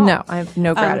grateful at all. No, I have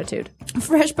no gratitude.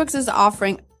 FreshBooks is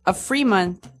offering a free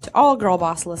month to all Girl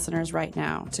Boss listeners right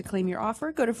now. To claim your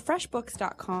offer, go to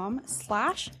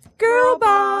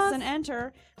freshbooks.com/girlboss and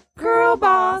enter Girl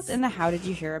Boss in the How Did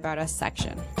You Hear About Us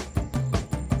section.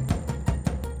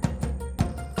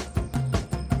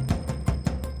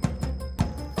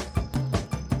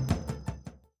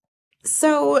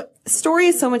 So, Story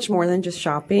is so much more than just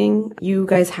shopping. You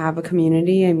guys have a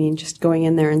community. I mean, just going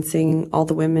in there and seeing all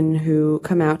the women who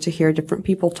come out to hear different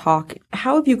people talk.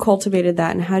 How have you cultivated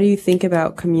that, and how do you think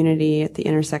about community at the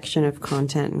intersection of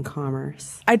content and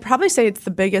commerce? I'd probably say it's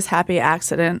the biggest happy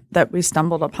accident that we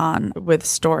stumbled upon with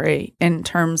Story, in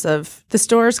terms of the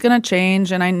store is going to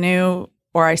change, and I knew,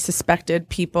 or I suspected,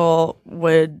 people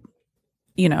would,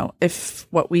 you know, if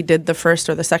what we did the first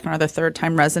or the second or the third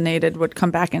time resonated, would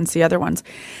come back and see other ones.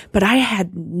 But I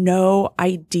had no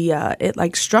idea. It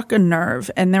like struck a nerve.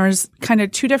 And there's kind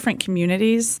of two different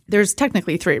communities. There's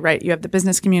technically three, right? You have the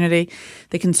business community,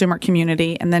 the consumer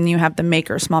community, and then you have the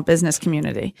maker small business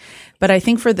community. But I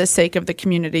think for the sake of the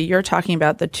community you're talking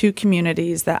about, the two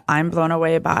communities that I'm blown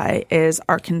away by is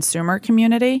our consumer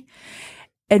community.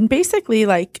 And basically,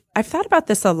 like, I've thought about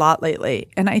this a lot lately.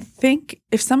 And I think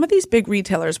if some of these big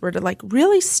retailers were to like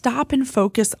really stop and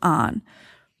focus on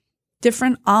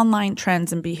different online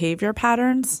trends and behavior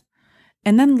patterns,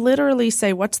 and then literally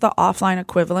say, what's the offline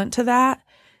equivalent to that?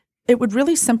 It would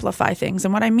really simplify things.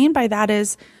 And what I mean by that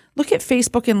is, look at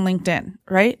Facebook and LinkedIn,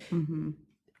 right? Mm-hmm.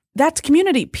 That's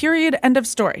community, period, end of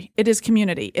story. It is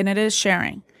community and it is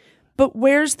sharing. But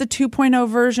where's the 2.0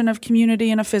 version of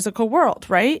community in a physical world,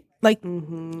 right? Like,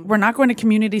 we're not going to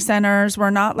community centers. We're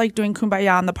not like doing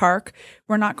Kumbaya in the park.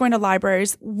 We're not going to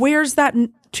libraries. Where's that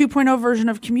 2.0 version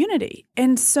of community?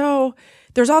 And so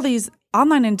there's all these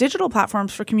online and digital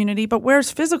platforms for community, but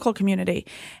where's physical community?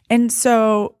 And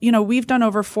so, you know, we've done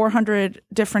over 400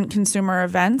 different consumer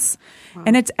events,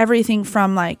 and it's everything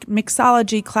from like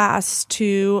mixology class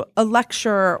to a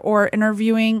lecture or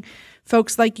interviewing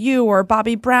folks like you or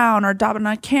Bobby Brown or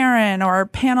Donna Karen or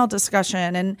panel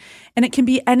discussion. And it can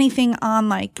be anything on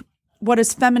like, what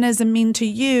does feminism mean to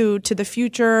you, to the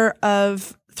future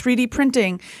of 3D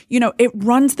printing. You know, it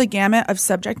runs the gamut of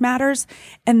subject matters.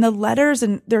 And the letters,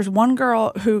 and there's one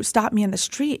girl who stopped me in the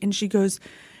street and she goes,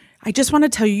 I just want to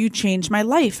tell you, you changed my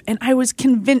life. And I was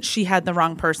convinced she had the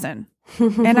wrong person.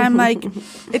 And I'm like,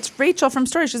 it's Rachel from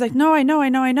Story. She's like, no, I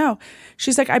know.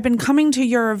 She's like, I've been coming to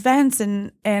your events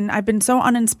and I've been so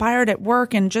uninspired at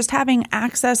work, and just having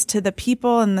access to the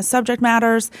people and the subject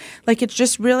matters, like, it's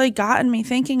just really gotten me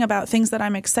thinking about things that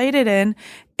I'm excited in.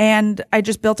 And I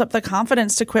just built up the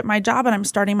confidence to quit my job, and I'm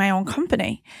starting my own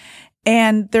company.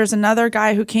 And there's another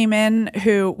guy who came in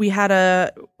who we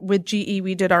had with GE,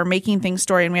 we did our Making Things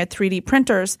story, and we had 3D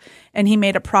printers, and he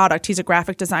made a product. He's a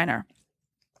graphic designer.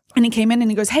 And he came in and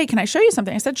he goes, hey, can I show you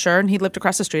something? I said, sure. And he lived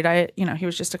across the street. He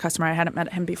was just a customer. I hadn't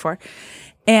met him before.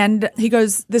 And he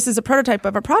goes, this is a prototype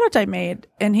of a product I made.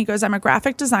 And he goes, I'm a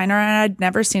graphic designer and I'd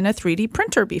never seen a 3D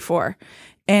printer before.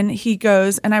 And he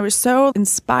goes, and I was so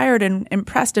inspired and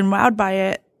impressed and wowed by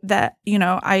it that, you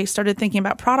know, I started thinking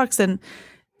about products. And,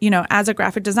 you know, as a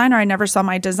graphic designer, I never saw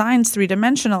my designs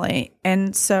three-dimensionally.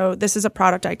 And so this is a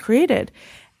product I created.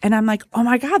 And I'm like, oh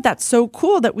my God, that's so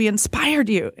cool that we inspired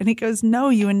you. And he goes, no,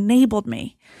 you enabled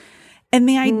me. And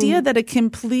the idea that a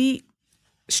complete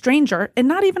stranger, and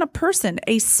not even a person,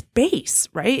 a space,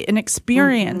 right? An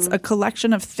experience, a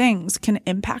collection of things can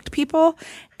impact people.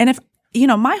 And if, you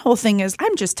know, my whole thing is,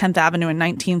 I'm just 10th Avenue and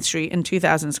 19th Street in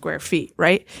 2,000 square feet,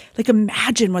 right? Like,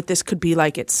 imagine what this could be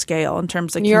like at scale in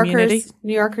terms of community.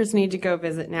 New Yorkers need to go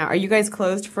visit now. Are you guys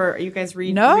closed are you guys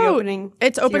No, reopening?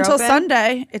 It's open till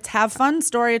Sunday. It's Have Fun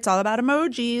Story. It's all about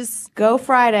emojis. Go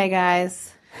Friday,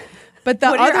 guys. But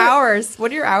What are your hours?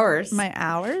 My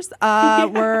hours?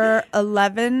 We're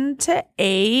 11 to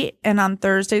 8, and on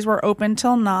Thursdays we're open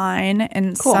till 9,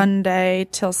 and Sunday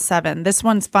till 7. This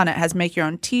one's fun. It has make your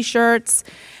own t-shirts.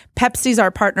 Pepsi's our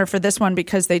partner for this one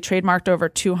because they trademarked over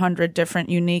 200 different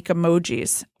unique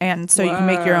emojis. And so you can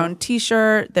make your own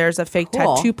t-shirt. There's a fake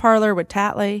tattoo parlor with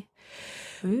Tatley.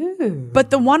 Ooh. But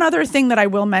the one other thing that I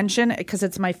will mention, because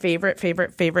it's my favorite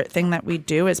thing that we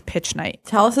do, is Pitch Night.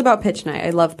 Tell us about Pitch Night. I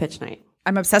love Pitch Night.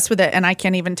 I'm obsessed with it, and I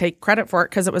can't even take credit for it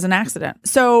because it was an accident.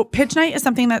 So pitch night is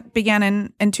something that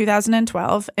began in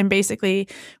 2012. And basically,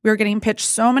 we were getting pitched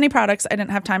so many products, I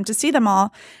didn't have time to see them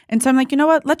all. And so I'm like, you know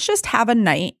what? Let's just have a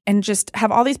night and just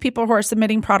have all these people who are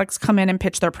submitting products come in and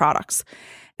pitch their products.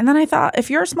 And then I thought,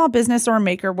 if you're a small business or a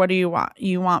maker, what do you want?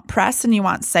 You want press and you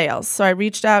want sales. So I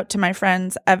reached out to my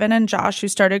friends, Evan and Josh, who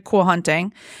started Cool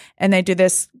Hunting, and they do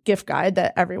this gift guide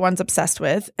that everyone's obsessed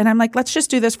with. And I'm like, let's just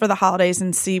do this for the holidays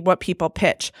and see what people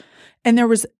pitch. And there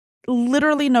was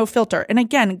literally no filter. And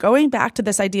again, going back to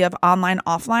this idea of online,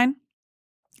 offline,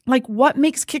 like what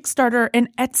makes Kickstarter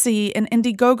and Etsy and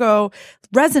Indiegogo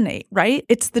resonate, right?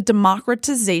 It's the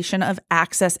democratization of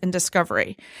access and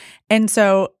discovery. And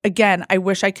so again, I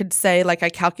wish I could say like I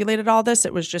calculated all this.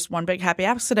 It was just one big happy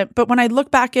accident. But when I look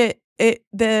back at it,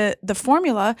 the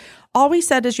formula, all we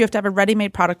said is you have to have a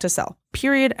ready-made product to sell,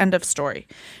 period, end of story.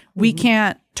 We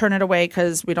can't turn it away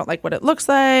because we don't like what it looks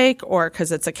like or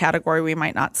because it's a category we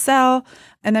might not sell.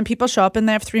 And then people show up and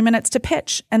they have 3 minutes to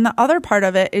pitch. And the other part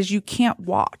of it is you can't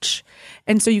watch.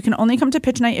 And so you can only come to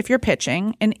pitch night if you're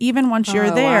pitching. And even once you're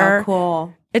there, wow,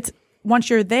 cool. Once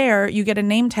you're there, you get a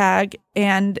name tag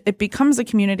and it becomes a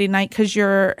community night because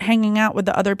you're hanging out with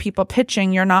the other people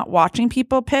pitching. You're not watching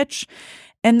people pitch.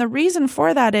 And the reason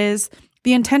for that is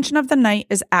the intention of the night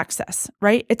is access,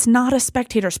 right? It's not a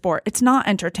spectator sport. It's not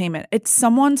entertainment. It's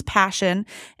someone's passion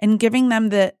and giving them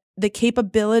the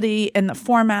capability and the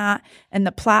format and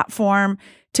the platform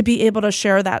to be able to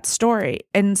share that story.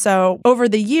 And so over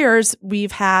the years,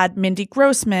 we've had Mindy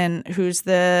Grossman, who's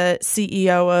the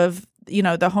CEO of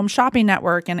the Home Shopping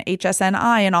Network and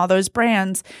HSNI and all those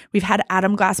brands. We've had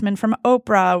Adam Glassman from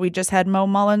Oprah. We just had Mo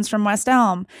Mullins from West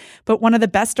Elm. But one of the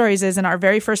best stories is in our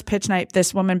very first pitch night,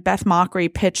 this woman, Beth Mockery,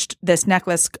 pitched this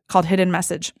necklace called Hidden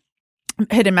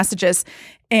Messages.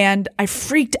 And I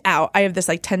freaked out. I have this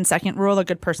like 10-second rule. A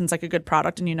good person's like a good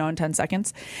product and in 10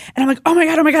 seconds. And I'm like, oh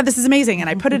my God, this is amazing. And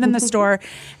I put it in the store.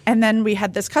 And then we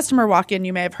had this customer walk in.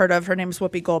 You may have heard of her. Name is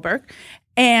Whoopi Goldberg.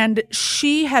 And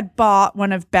she had bought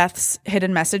one of Beth's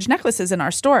hidden message necklaces in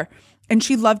our store. And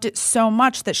she loved it so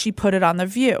much that she put it on The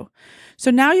View.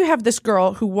 So now you have this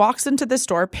girl who walks into the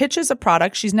store, pitches a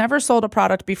product. She's never sold a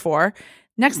product before.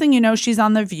 Next thing you know, she's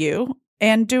on The View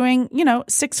and doing,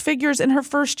 6 figures in her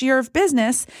first year of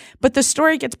business. But the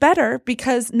story gets better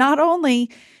because not only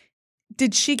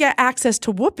did she get access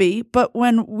to Whoopi, but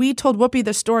when we told Whoopi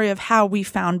the story of how we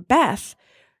found Beth,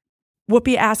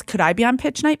 Whoopi asked, could I be on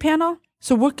pitch night panel?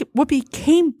 So Whoopi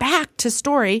came back to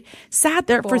Story, sat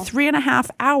there for 3.5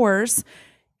 hours,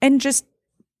 and just,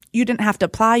 you didn't have to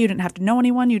apply, you didn't have to know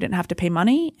anyone, you didn't have to pay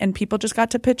money, and people just got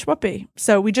to pitch Whoopi.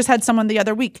 So we just had someone the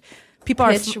other week. People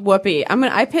pitch Whoopi.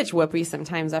 I pitch Whoopi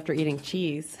sometimes after eating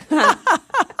cheese. All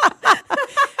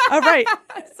right.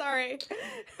 Sorry.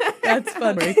 That's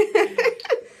funny.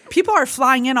 People are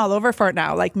flying in all over for it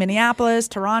now, like Minneapolis,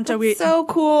 Toronto. That's so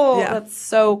cool. Yeah. That's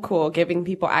so cool, giving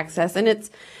people access. And it's,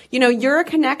 you're a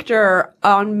connector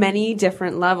on many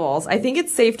different levels. I think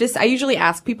it's safe to say, I usually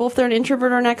ask people if they're an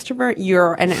introvert or an extrovert.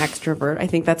 You're an extrovert. I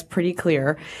think that's pretty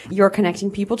clear. You're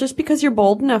connecting people just because you're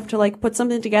bold enough to like put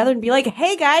something together and be like,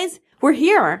 hey guys, we're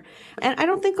here. And I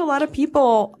don't think a lot of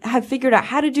people have figured out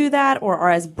how to do that or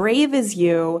are as brave as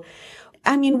you.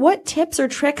 I mean, what tips or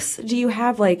tricks do you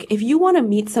have? Like, if you want to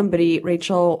meet somebody,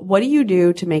 Rachel, what do you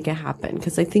do to make it happen?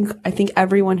 Because I think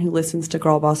everyone who listens to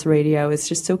Girl Boss Radio is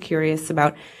just so curious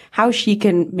about how she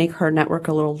can make her network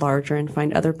a little larger and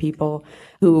find other people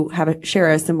who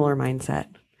share a similar mindset.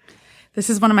 This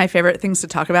is one of my favorite things to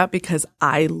talk about because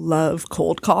I love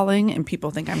cold calling and people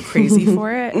think I'm crazy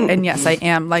for it. And yes, I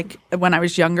am. Like when I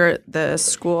was younger, the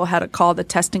school had to call the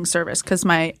testing service because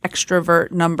my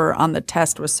extrovert number on the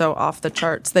test was so off the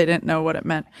charts. They didn't know what it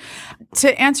meant.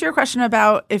 To answer your question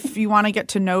about if you want to get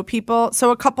to know people,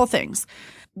 so a couple things.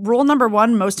 Rule number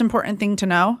 1, most important thing to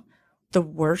know, the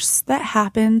worst that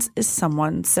happens is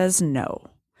someone says no.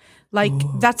 Like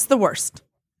that's the worst.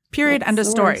 Period. End of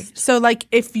story. Worst. So like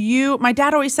my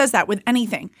dad always says that with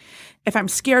anything. If I'm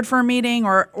scared for a meeting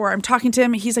or I'm talking to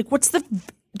him, he's like,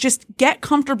 just get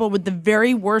comfortable with the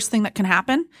very worst thing that can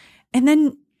happen. And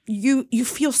then you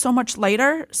feel so much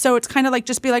lighter. So it's kind of like,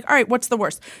 just be like, all right, what's the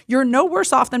worst? You're no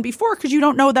worse off than before because you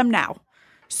don't know them now.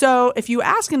 So if you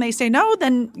ask and they say no,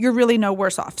 then you're really no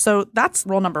worse off. So that's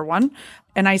rule number 1.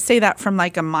 And I say that from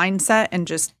like a mindset and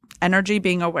just energy,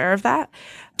 being aware of that.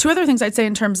 2 other things I'd say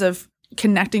in terms of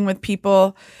connecting with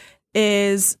people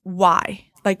is why.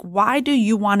 Like, why do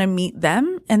you want to meet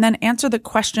them? And then answer the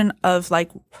question of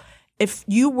like, if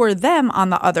you were them on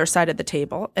the other side of the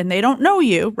table and they don't know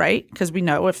you, right? Because we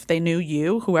know if they knew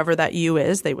you, whoever that you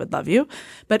is, they would love you.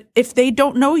 But if they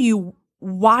don't know you,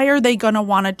 why are they going to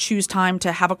want to choose time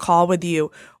to have a call with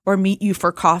you or meet you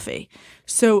for coffee?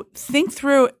 So think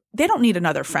through, they don't need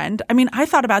another friend. I mean, I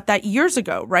thought about that years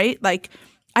ago, right? Like,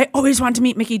 I always wanted to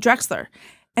meet Mickey Drexler.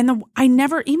 And I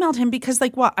never emailed him because,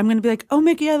 like, what? I'm going to be like, oh,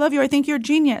 Mickey, I love you. I think you're a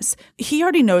genius. He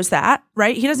already knows that,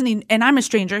 right? He doesn't need, and I'm a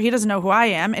stranger. He doesn't know who I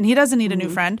am, and he doesn't need a new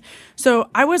friend. So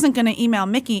I wasn't going to email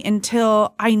Mickey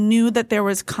until I knew that there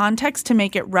was context to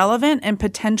make it relevant and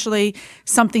potentially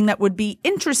something that would be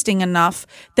interesting enough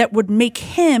that would make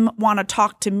him want to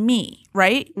talk to me,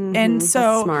 right? And so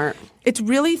That's smart. It's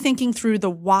really thinking through the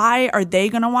why are they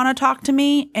going to want to talk to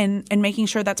me and making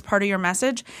sure that's part of your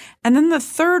message. And then the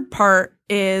third part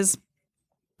is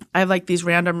I have like these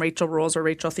random Rachel rules or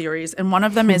Rachel theories. And one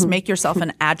of them is make yourself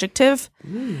an adjective.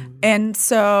 And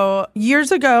so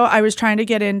years ago, I was trying to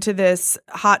get into this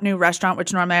hot new restaurant,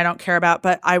 which normally I don't care about,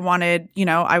 but I wanted,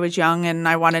 I was young and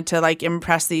I wanted to like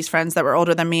impress these friends that were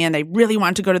older than me. And they really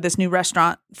wanted to go to this new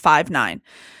restaurant, 5-9.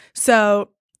 So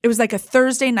it was like a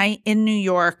Thursday night in New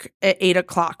York at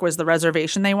 8:00 was the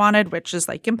reservation they wanted, which is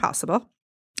like impossible.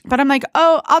 But I'm like,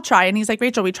 oh, I'll try. And he's like,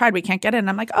 Rachel, we tried. We can't get in. And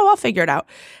I'm like, oh, I'll figure it out.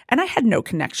 And I had no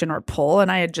connection or pull.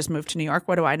 And I had just moved to New York.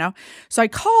 What do I know? So I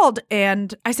called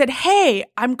and I said, hey,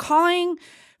 I'm calling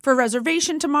for a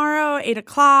reservation tomorrow,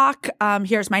 8:00.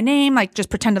 Here's my name. Like,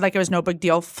 just pretended like it was no big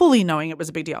deal, fully knowing it was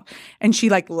a big deal. And she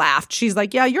like laughed. She's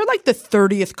like, yeah, you're like the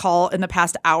 30th call in the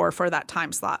past hour for that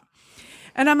time slot.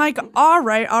 And I'm like, all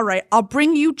right. I'll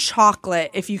bring you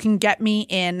chocolate if you can get me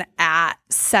in at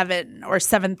 7 or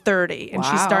 7:30. And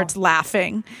she starts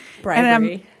laughing.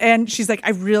 Bribery. And she's like, I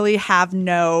really have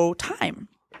no time.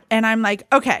 And I'm like,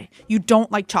 okay, you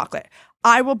don't like chocolate.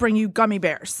 I will bring you gummy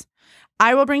bears.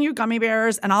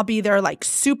 And I'll be there like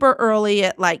super early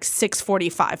at like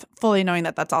 6:45, fully knowing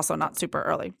that that's also not super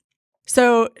early.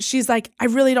 So she's like, I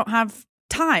really don't have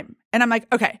time. And I'm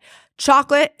like, okay,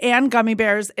 chocolate and gummy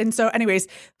bears. And so anyways,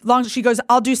 she goes,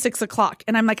 I'll do 6:00.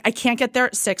 And I'm like, I can't get there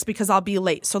at 6 because I'll be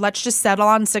late. So let's just settle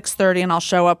on 6:30 and I'll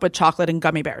show up with chocolate and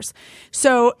gummy bears.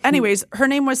 So anyways, her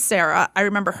name was Sarah. I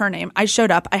remember her name. I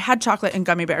showed up. I had chocolate and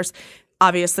gummy bears,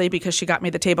 obviously, because she got me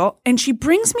the table. And she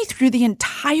brings me through the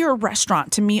entire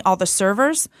restaurant to meet all the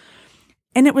servers.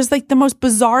 And it was like the most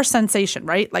bizarre sensation,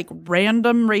 right? Like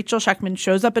random Rachel Sheckman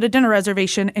shows up at a dinner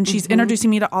reservation and she's introducing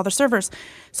me to all the servers.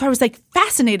 So I was like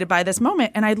fascinated by this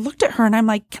moment. And I looked at her and I'm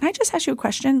like, can I just ask you a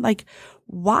question? Like,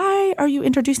 why are you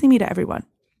introducing me to everyone?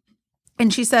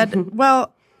 And she said,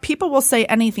 well, people will say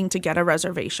anything to get a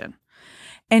reservation.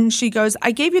 And she goes,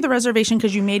 I gave you the reservation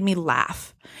because you made me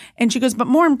laugh. And she goes, but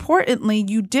more importantly,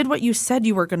 you did what you said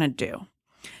you were going to do.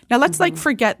 Now, let's like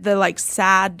forget the like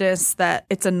sadness that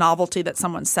it's a novelty that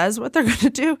someone says what they're going to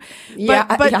do.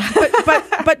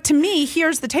 But to me,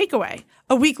 here's the takeaway.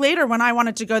 A week later, when I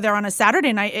wanted to go there on a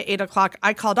Saturday night at 8:00,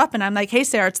 I called up and I'm like, hey,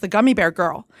 Sarah, it's the gummy bear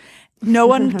girl. No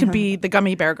one could be the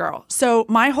gummy bear girl. So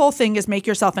my whole thing is make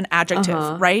yourself an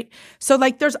adjective, right? So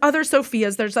like there's other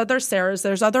Sophias, there's other Sarahs,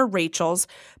 there's other Rachels.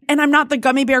 And I'm not the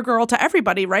gummy bear girl to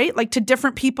everybody, right? Like to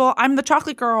different people, I'm the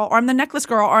chocolate girl or I'm the necklace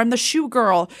girl or I'm the shoe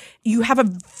girl. You have a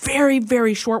very,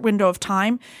 very short window of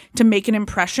time to make an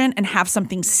impression and have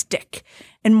something stick.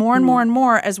 And more and more and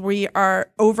more as we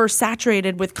are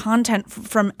oversaturated with content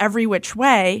from every which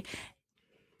way,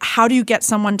 how do you get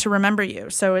someone to remember you?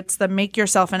 So it's the make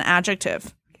yourself an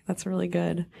adjective. That's really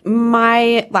good.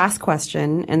 My last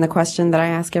question, and the question that I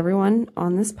ask everyone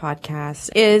on this podcast,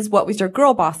 is what was your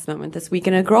girl boss moment this week?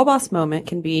 And a girl boss moment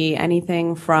can be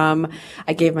anything from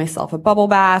I gave myself a bubble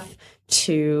bath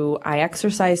to I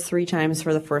exercised 3 times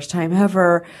for the first time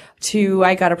ever to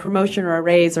I got a promotion or a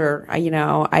raise or,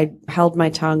 I held my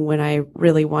tongue when I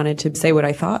really wanted to say what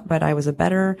I thought, but I was a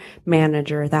better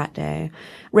manager that day.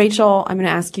 Rachel, I'm going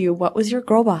to ask you, what was your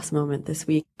girl boss moment this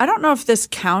week? I don't know if this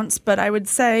counts, but I would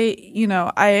say,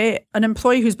 an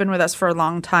employee who's been with us for a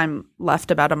long time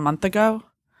left about a month ago,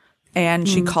 and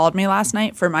she called me last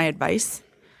night for my advice.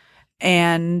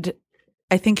 And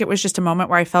I think it was just a moment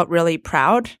where I felt really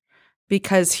proud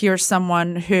because here's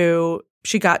someone who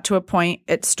she got to a point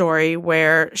at Story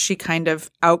where she kind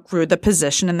of outgrew the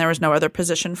position and there was no other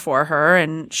position for her.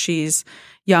 And she's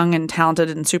young and talented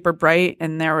and super bright.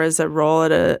 And there was a role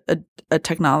at a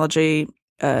technology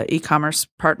e-commerce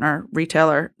partner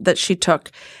retailer that she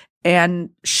took.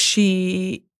 And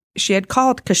she had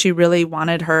called because she really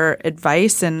wanted her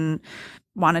advice and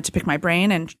wanted to pick my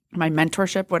brain and my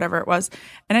mentorship, whatever it was.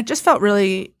 And it just felt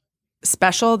really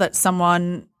special that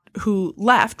someone who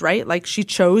left, right? Like she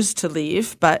chose to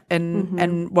leave, but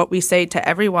and what we say to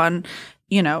everyone,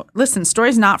 listen,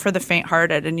 story's not for the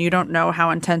faint-hearted, and you don't know how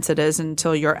intense it is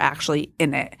until you're actually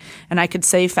in it. And I could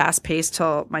say fast-paced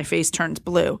till my face turns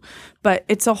blue, but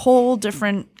it's a whole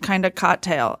different kind of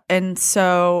cocktail. And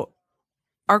so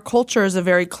our culture is a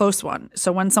very close one.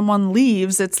 So when someone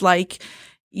leaves, it's like,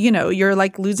 you're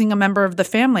like losing a member of the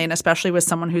family, and especially with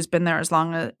someone who's been there as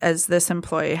long as this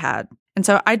employee had. And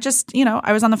so I just,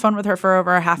 I was on the phone with her for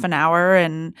over a half an hour,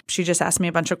 and she just asked me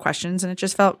a bunch of questions, and it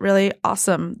just felt really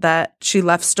awesome that she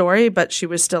left Story, but she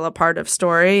was still a part of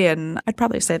Story. And I'd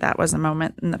probably say that was a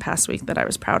moment in the past week that I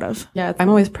was proud of. Yeah, I'm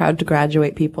always proud to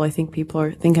graduate people. I think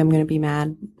people think I'm going to be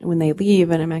mad when they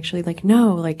leave, and I'm actually like,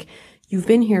 no, like, you've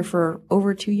been here for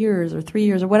over 2 years or 3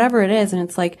 years or whatever it is. And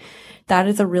it's like, that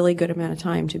is a really good amount of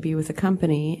time to be with a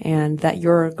company, and that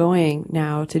you're going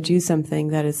now to do something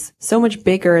that is so much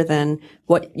bigger than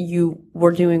what you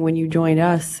were doing when you joined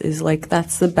us is like,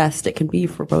 that's the best it can be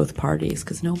for both parties,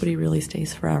 because nobody really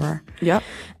stays forever. Yep.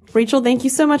 Rachel, thank you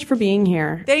so much for being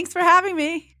here. Thanks for having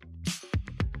me.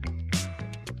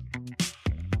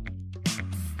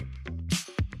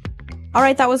 All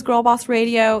right, that was Girl Boss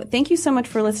Radio. Thank you so much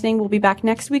for listening. We'll be back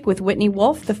next week with Whitney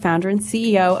Wolf, the founder and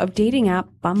CEO of dating app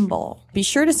Bumble. Be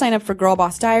sure to sign up for Girl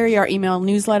Boss Diary, our email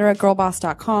newsletter at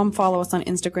girlboss.com. Follow us on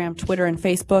Instagram, Twitter, and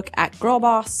Facebook at Girl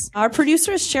Boss. Our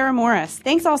producer is Shara Morris.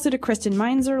 Thanks also to Kristen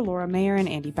Meinzer, Laura Mayer, and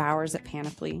Andy Bowers at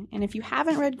Panoply. And if you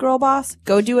haven't read Girl Boss,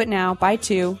 go do it now. Buy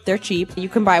 2. They're cheap. You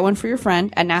can buy one for your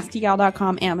friend at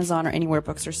nastygal.com, Amazon, or anywhere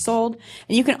books are sold.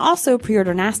 And you can also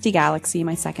pre-order Nasty Galaxy,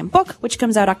 my second book, which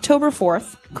comes out October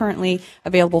 4th, currently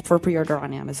available for pre-order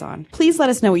on Amazon. Please let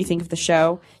us know what you think of the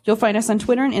show. You'll find us on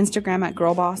Twitter and Instagram at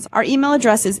Girlboss. Our email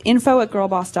address is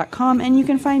info@girlboss.com, and you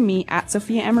can find me at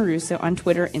Sophia Amoruso on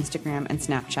Twitter, Instagram, and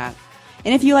Snapchat.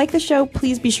 And if you like the show,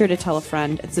 please be sure to tell a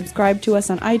friend and subscribe to us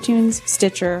on iTunes,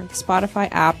 Stitcher, Spotify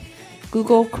app,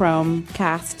 Google, Chrome,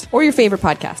 Cast, or your favorite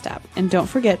podcast app. And don't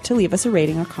forget to leave us a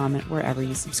rating or comment wherever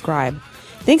you subscribe.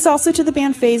 Thanks also to the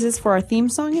band Phases for our theme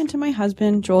song, and to my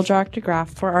husband, Joel Jark DeGraff,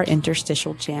 for our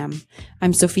interstitial jam.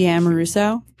 I'm Sophia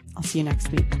Amoruso. I'll see you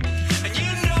next week.